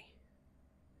these three.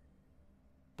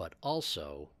 But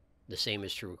also, the same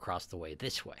is true across the way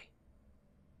this way.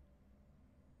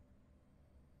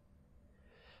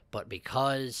 But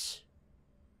because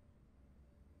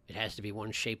it has to be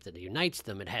one shape that unites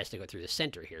them, it has to go through the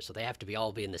center here. So they have to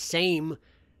all be in the same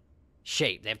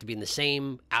shape. They have to be in the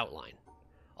same outline.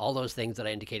 All those things that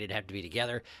I indicated have to be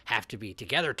together,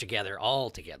 all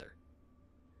together.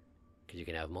 Because you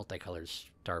can have multicolored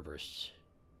starbursts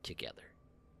together.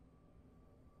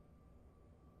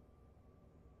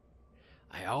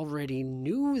 I already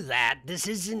knew that. This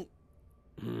isn't...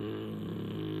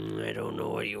 I don't know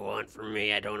what you want from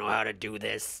me. I don't know how to do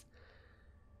this.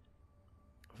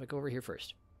 If I go over here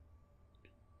first.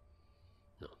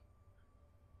 No.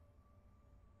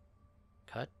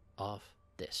 Cut off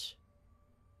this.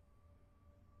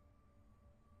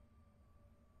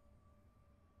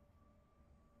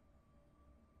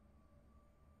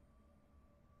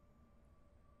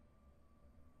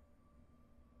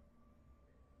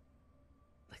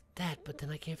 Like that, but then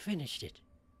I can't finish it.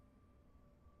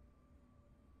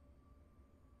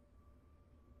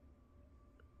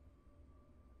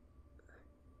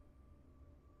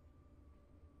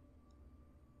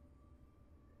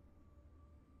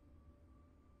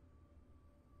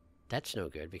 That's no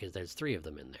good because there's three of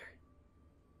them in there.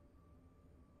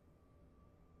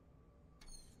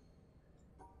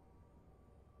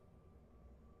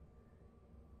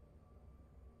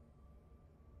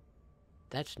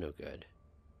 That's no good.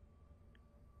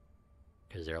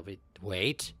 Because there'll be...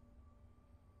 Wait.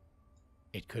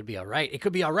 It could be alright. It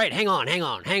could be alright. Hang on.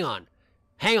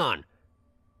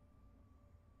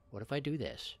 What if I do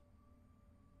this?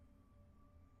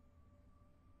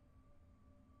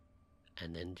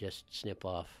 And then just snip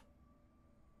off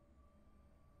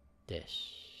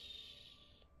this.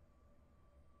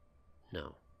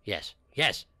 No. Yes.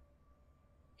 Yes.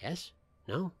 Yes?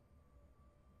 No?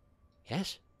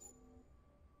 Yes?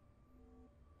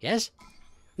 Yes?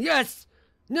 Yes!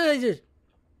 No,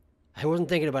 I wasn't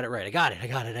thinking about it right. I got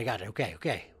it. Okay,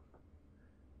 okay.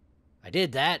 I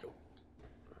did that.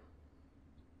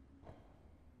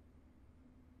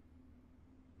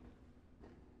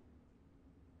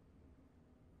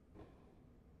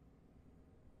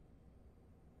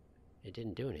 It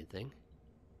didn't do anything.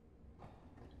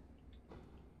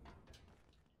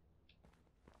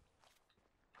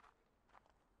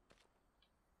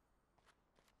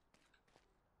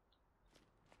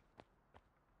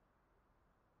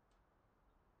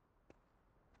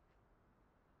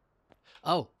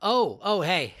 Oh,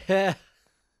 hey.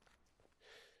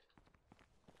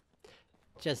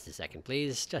 Just a second,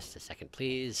 please. Just a second,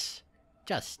 please.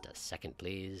 Just a second,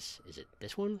 please. Is it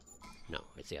this one? No,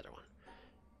 it's the other one.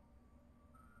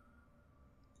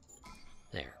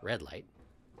 There, red light.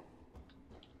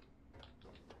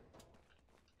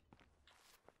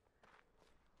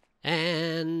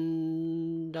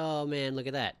 And... oh man, look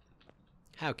at that.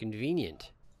 How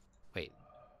convenient. Wait.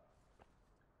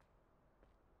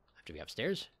 I have to be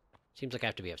upstairs? Seems like I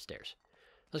have to be upstairs.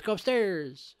 Let's go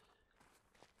upstairs!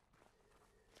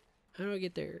 How do I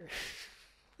get there?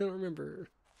 I don't remember.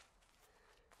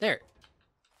 There!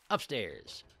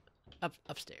 Upstairs.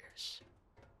 Upstairs.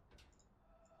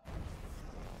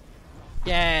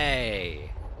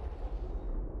 Yay!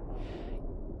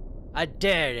 I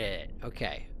did it!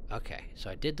 Okay, okay. So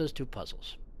I did those 2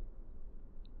 puzzles.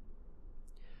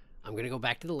 I'm gonna go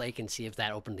back to the lake and see if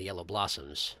that opened the yellow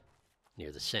blossoms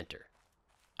near the center.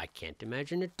 I can't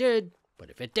imagine it did, but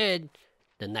if it did,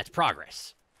 then that's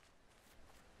progress.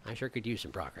 I sure could use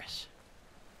some progress.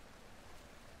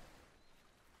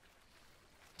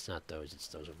 It's not those, it's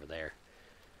those over there.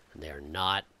 And they are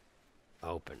not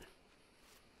open.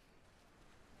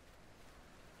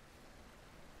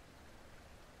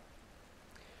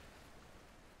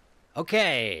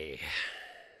 Okay.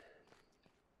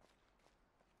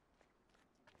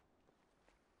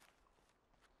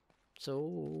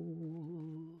 So...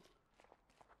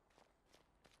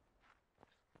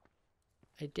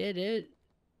 I did it.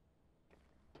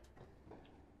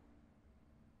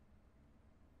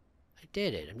 I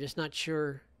did it. I'm just not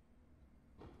sure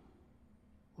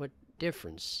what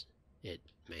difference it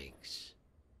makes.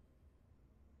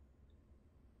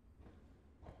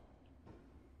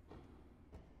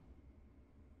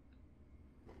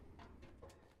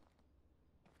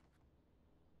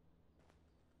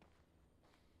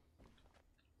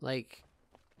 Like...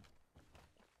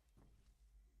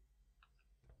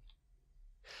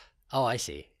 oh, I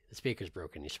see. The speaker's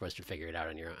broken. You're supposed to figure it out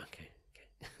on your own. Okay.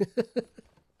 Okay.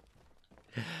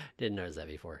 Didn't notice that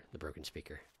before. The broken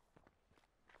speaker.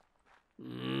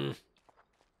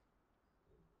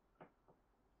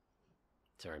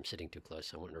 Sorry, I'm sitting too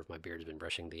close. I wonder if my beard's been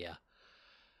brushing the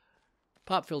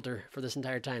pop filter for this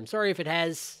entire time. Sorry if it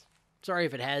has. Sorry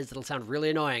if it has. It'll sound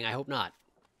really annoying. I hope not.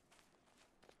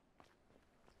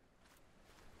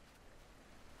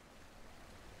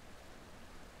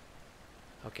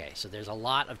 Okay, so there's a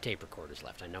lot of tape recorders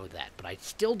left. I know that. But I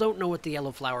still don't know what the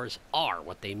yellow flowers are,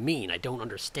 what they mean. I don't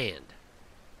understand.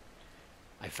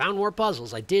 I found more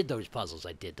puzzles. I did those puzzles.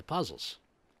 I did the puzzles.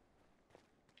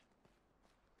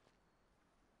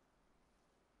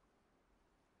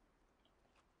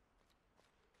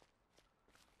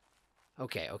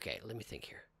 Okay, okay. Let me think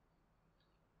here.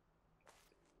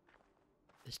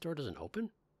 This door doesn't open?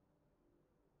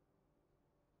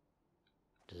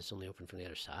 Does this only open from the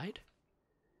other side?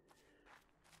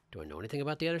 Do I know anything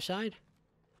about the other side?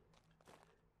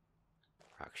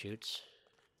 Rock shoots.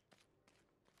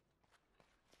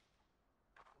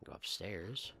 Go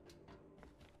upstairs.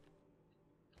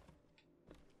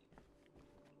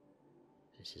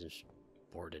 This is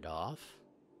boarded off.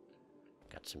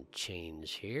 Got some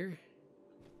chains here.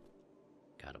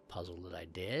 Got a puzzle that I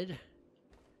did.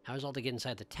 How is all to get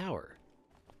inside the tower?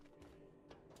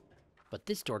 But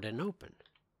this door didn't open.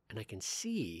 And I can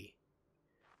see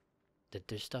that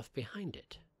there's stuff behind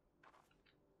it.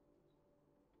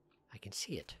 I can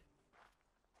see it.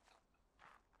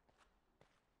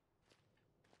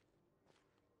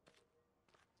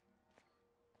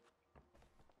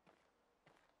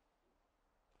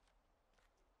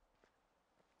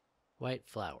 White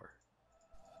flower.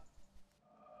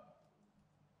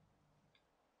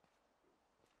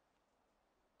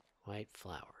 White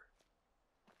flower.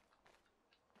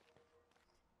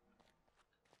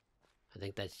 I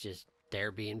think that's just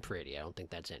there being pretty. I don't think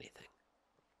that's anything.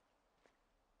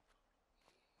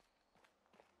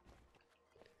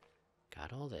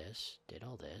 Got all this. Did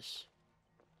all this.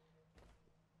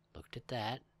 Looked at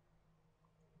that.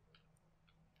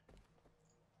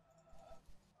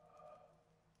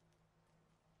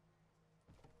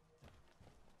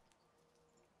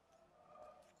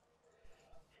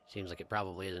 Seems like it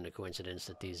probably isn't a coincidence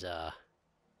that these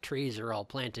trees are all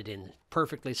planted in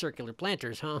perfectly circular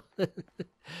planters, huh?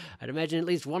 I'd imagine at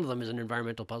least one of them is an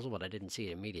environmental puzzle, but I didn't see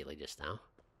it immediately just now.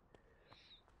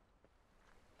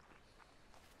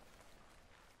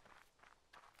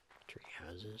 Tree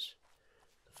houses.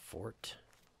 The fort.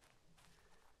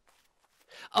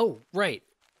 Oh, right.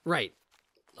 Right.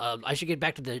 I should get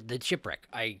back to the shipwreck.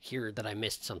 I hear that I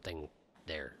missed something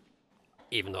there.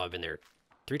 Even though I've been there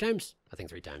 3 times? I think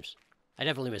 3 times. I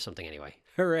definitely missed something anyway.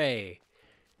 Hooray!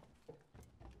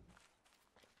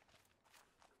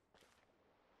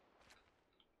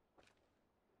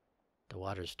 The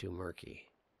water's too murky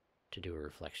to do a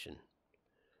reflection.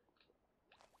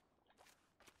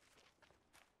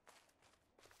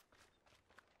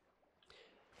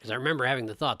 Because I remember having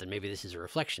the thought that maybe this is a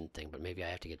reflection thing, but maybe I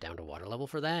have to get down to water level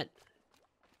for that?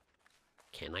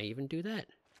 Can I even do that?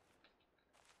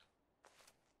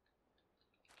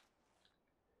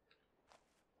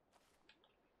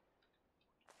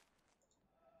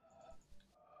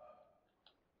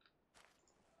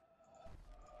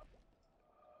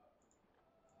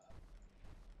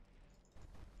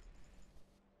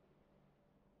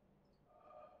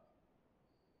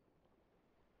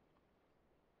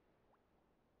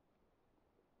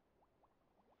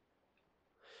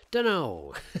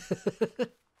 Dunno.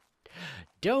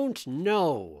 Don't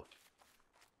know.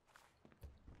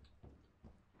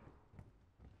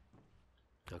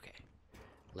 Okay.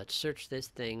 Let's search this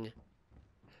thing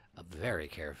very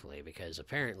carefully, because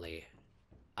apparently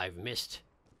I've missed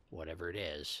whatever it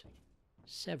is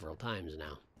several times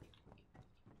now.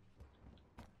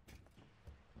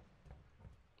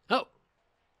 Oh!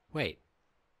 Wait.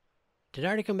 Did I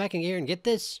already come back in here and get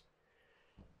this?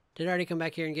 Did I already come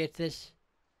back here and get this?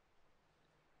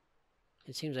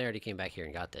 It seems I already came back here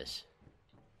and got this.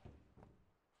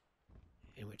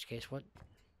 In which case, what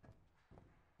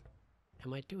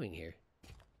am I doing here?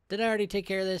 Did I already take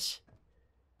care of this?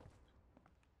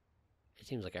 It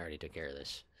seems like I already took care of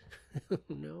this.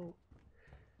 No.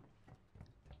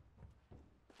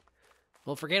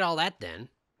 Well, forget all that then.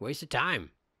 Waste of time.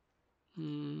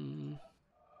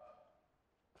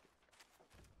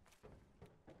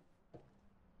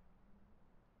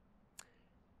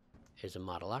 There's a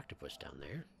model octopus down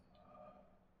there.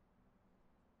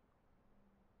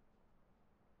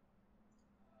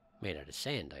 Made out of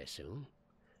sand, I assume.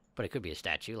 But it could be a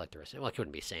statue like the rest of it. Well, it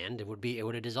couldn't be sand. It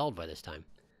would have dissolved by this time.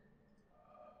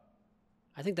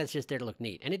 I think that's just there to look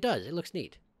neat. And it does. It looks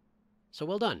neat. So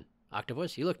well done,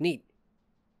 octopus. You look neat.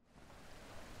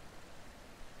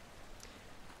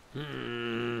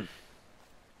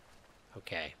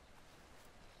 Okay.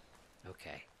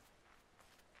 Okay.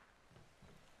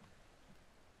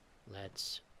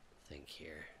 Let's think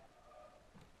here.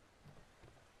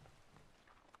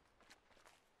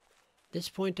 This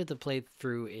point of the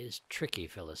playthrough is tricky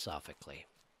philosophically.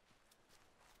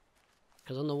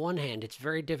 Because on the one hand, it's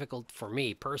very difficult for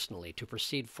me personally to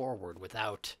proceed forward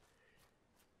without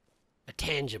a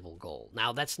tangible goal.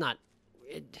 Now, that's not...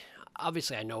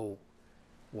 obviously, I know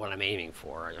what I'm aiming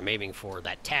for. I'm aiming for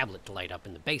that tablet to light up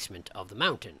in the basement of the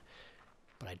mountain.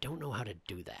 But I don't know how to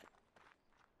do that.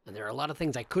 And there are a lot of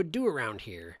things I could do around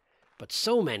here, but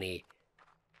so many,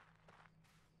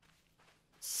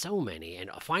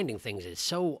 and finding things is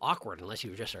so awkward unless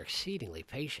you just are exceedingly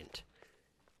patient,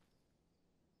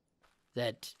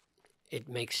 that it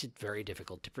makes it very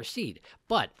difficult to proceed.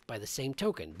 But by the same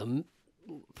token,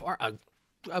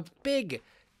 a big,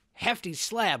 hefty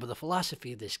slab of the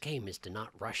philosophy of this game is to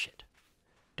not rush it.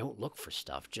 Don't look for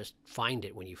stuff, just find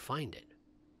it when you find it.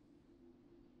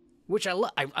 Which I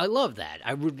love that.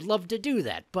 I would love to do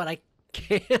that, but I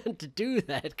can't do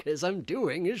that because I'm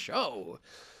doing a show.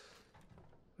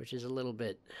 Which is a little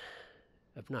bit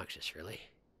obnoxious, really.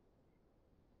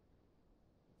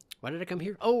 Why did I come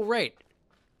here? Oh, right.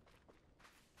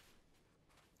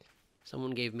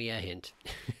 Someone gave me a hint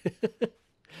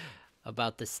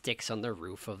about the sticks on the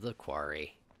roof of the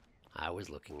quarry. I was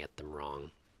looking at them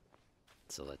wrong.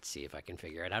 So let's see if I can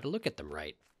figure out how to look at them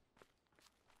right.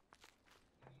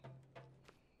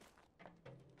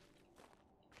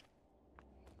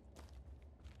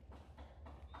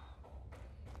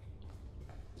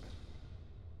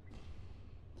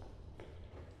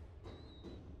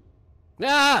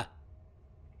 Ah!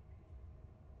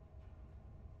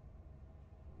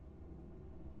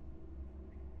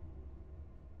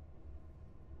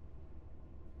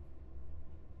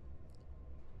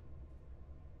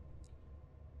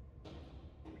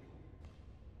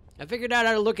 I figured out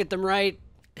how to look at them right.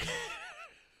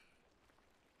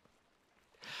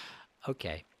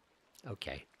 Okay.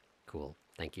 Okay. Cool.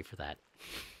 Thank you for that.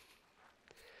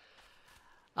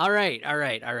 All right.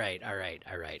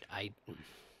 I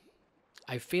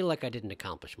feel like I didn't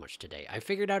accomplish much today. I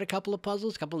figured out a couple of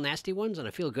puzzles, a couple nasty ones, and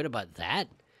I feel good about that.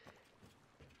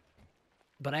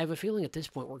 But I have a feeling at this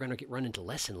point we're going to run into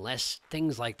less and less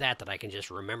things like that I can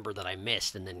just remember that I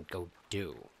missed and then go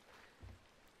do.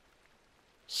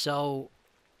 So,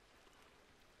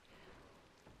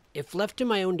 if left to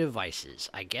my own devices,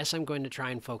 I guess I'm going to try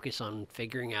and focus on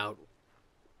figuring out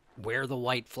where the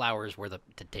white flowers, where the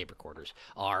tape recorders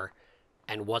are,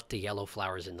 and what the yellow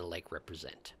flowers in the lake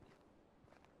represent.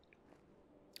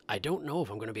 I don't know if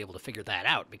I'm going to be able to figure that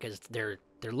out because they're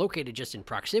located just in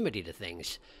proximity to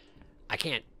things. I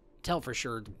can't tell for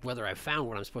sure whether I've found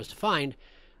what I'm supposed to find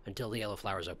until the yellow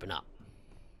flowers open up.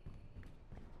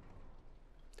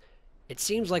 It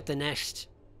seems like the next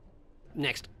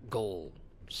goal,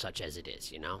 such as it is,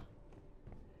 you know?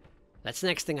 That's the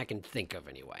next thing I can think of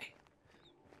anyway.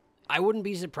 I wouldn't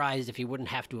be surprised if you wouldn't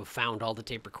have to have found all the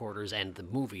tape recorders and the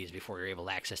movies before you're able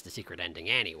to access the secret ending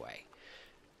anyway.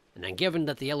 And then given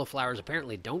that the yellow flowers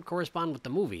apparently don't correspond with the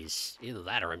movies, either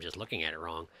that or I'm just looking at it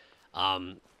wrong,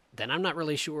 then I'm not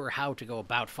really sure how to go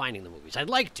about finding the movies. I'd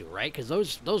like to, right? Because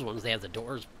those ones, they have the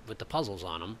doors with the puzzles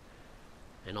on them.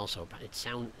 And also,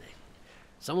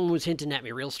 someone was hinting at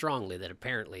me real strongly that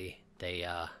apparently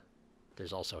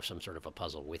there's also some sort of a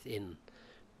puzzle within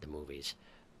the movies.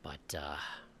 But,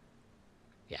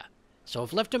 yeah. So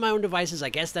if left to my own devices, I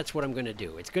guess that's what I'm going to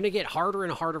do. It's going to get harder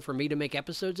and harder for me to make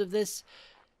episodes of this.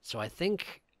 So I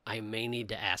think I may need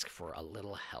to ask for a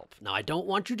little help. Now, I don't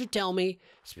want you to tell me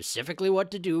specifically what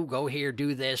to do. Go here,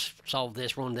 do this, solve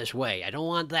this, run this way. I don't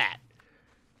want that.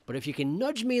 But if you can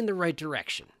nudge me in the right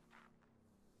direction.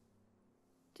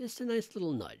 Just a nice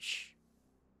little nudge.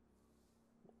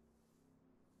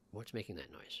 What's making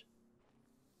that noise?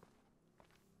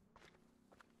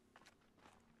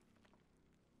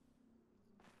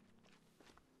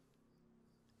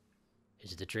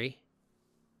 Is it the tree?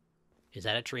 Is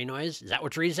that a tree noise? Is that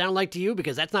what trees sound like to you?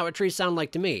 Because that's not what trees sound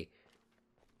like to me.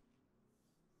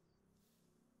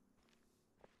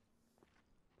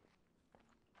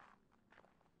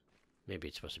 Maybe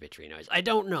it's supposed to be a tree noise. I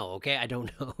don't know, okay? I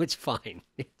don't know. It's fine.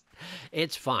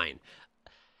 It's fine.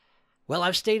 Well,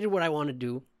 I've stated what I want to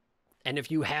do. And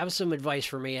if you have some advice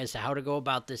for me as to how to go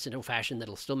about this in a fashion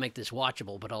that'll still make this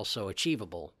watchable, but also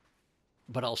achievable,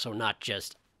 but also not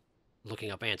just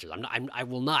looking up answers. I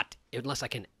will not, unless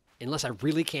I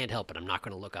really can't help it, I'm not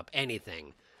going to look up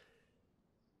anything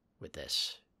with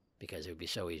this because it would be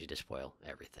so easy to spoil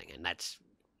everything. And that's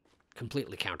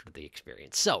completely counter to the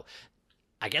experience. So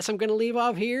I guess I'm going to leave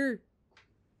off here.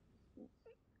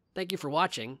 Thank you for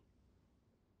watching.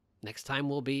 Next time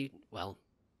will be, well,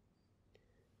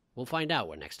 we'll find out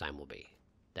what next time will be.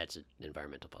 That's an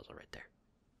environmental puzzle right there.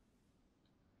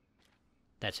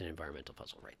 That's an environmental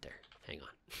puzzle right there. Hang on.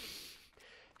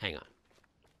 Hang on.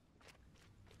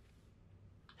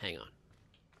 Hang on.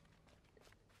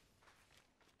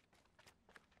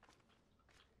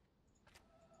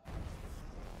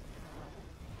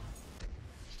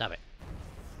 Stop it.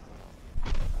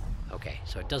 Okay,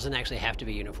 so it doesn't actually have to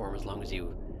be uniform as long as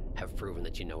you have proven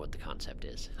that you know what the concept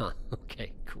is. Huh,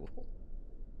 okay, cool.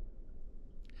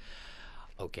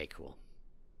 Okay, cool.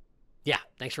 Yeah,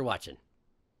 thanks for watching.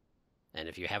 And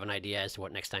if you have an idea as to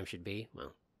what next time should be,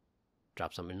 well,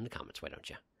 drop something in the comments, why don't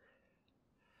you?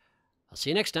 I'll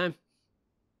see you next time.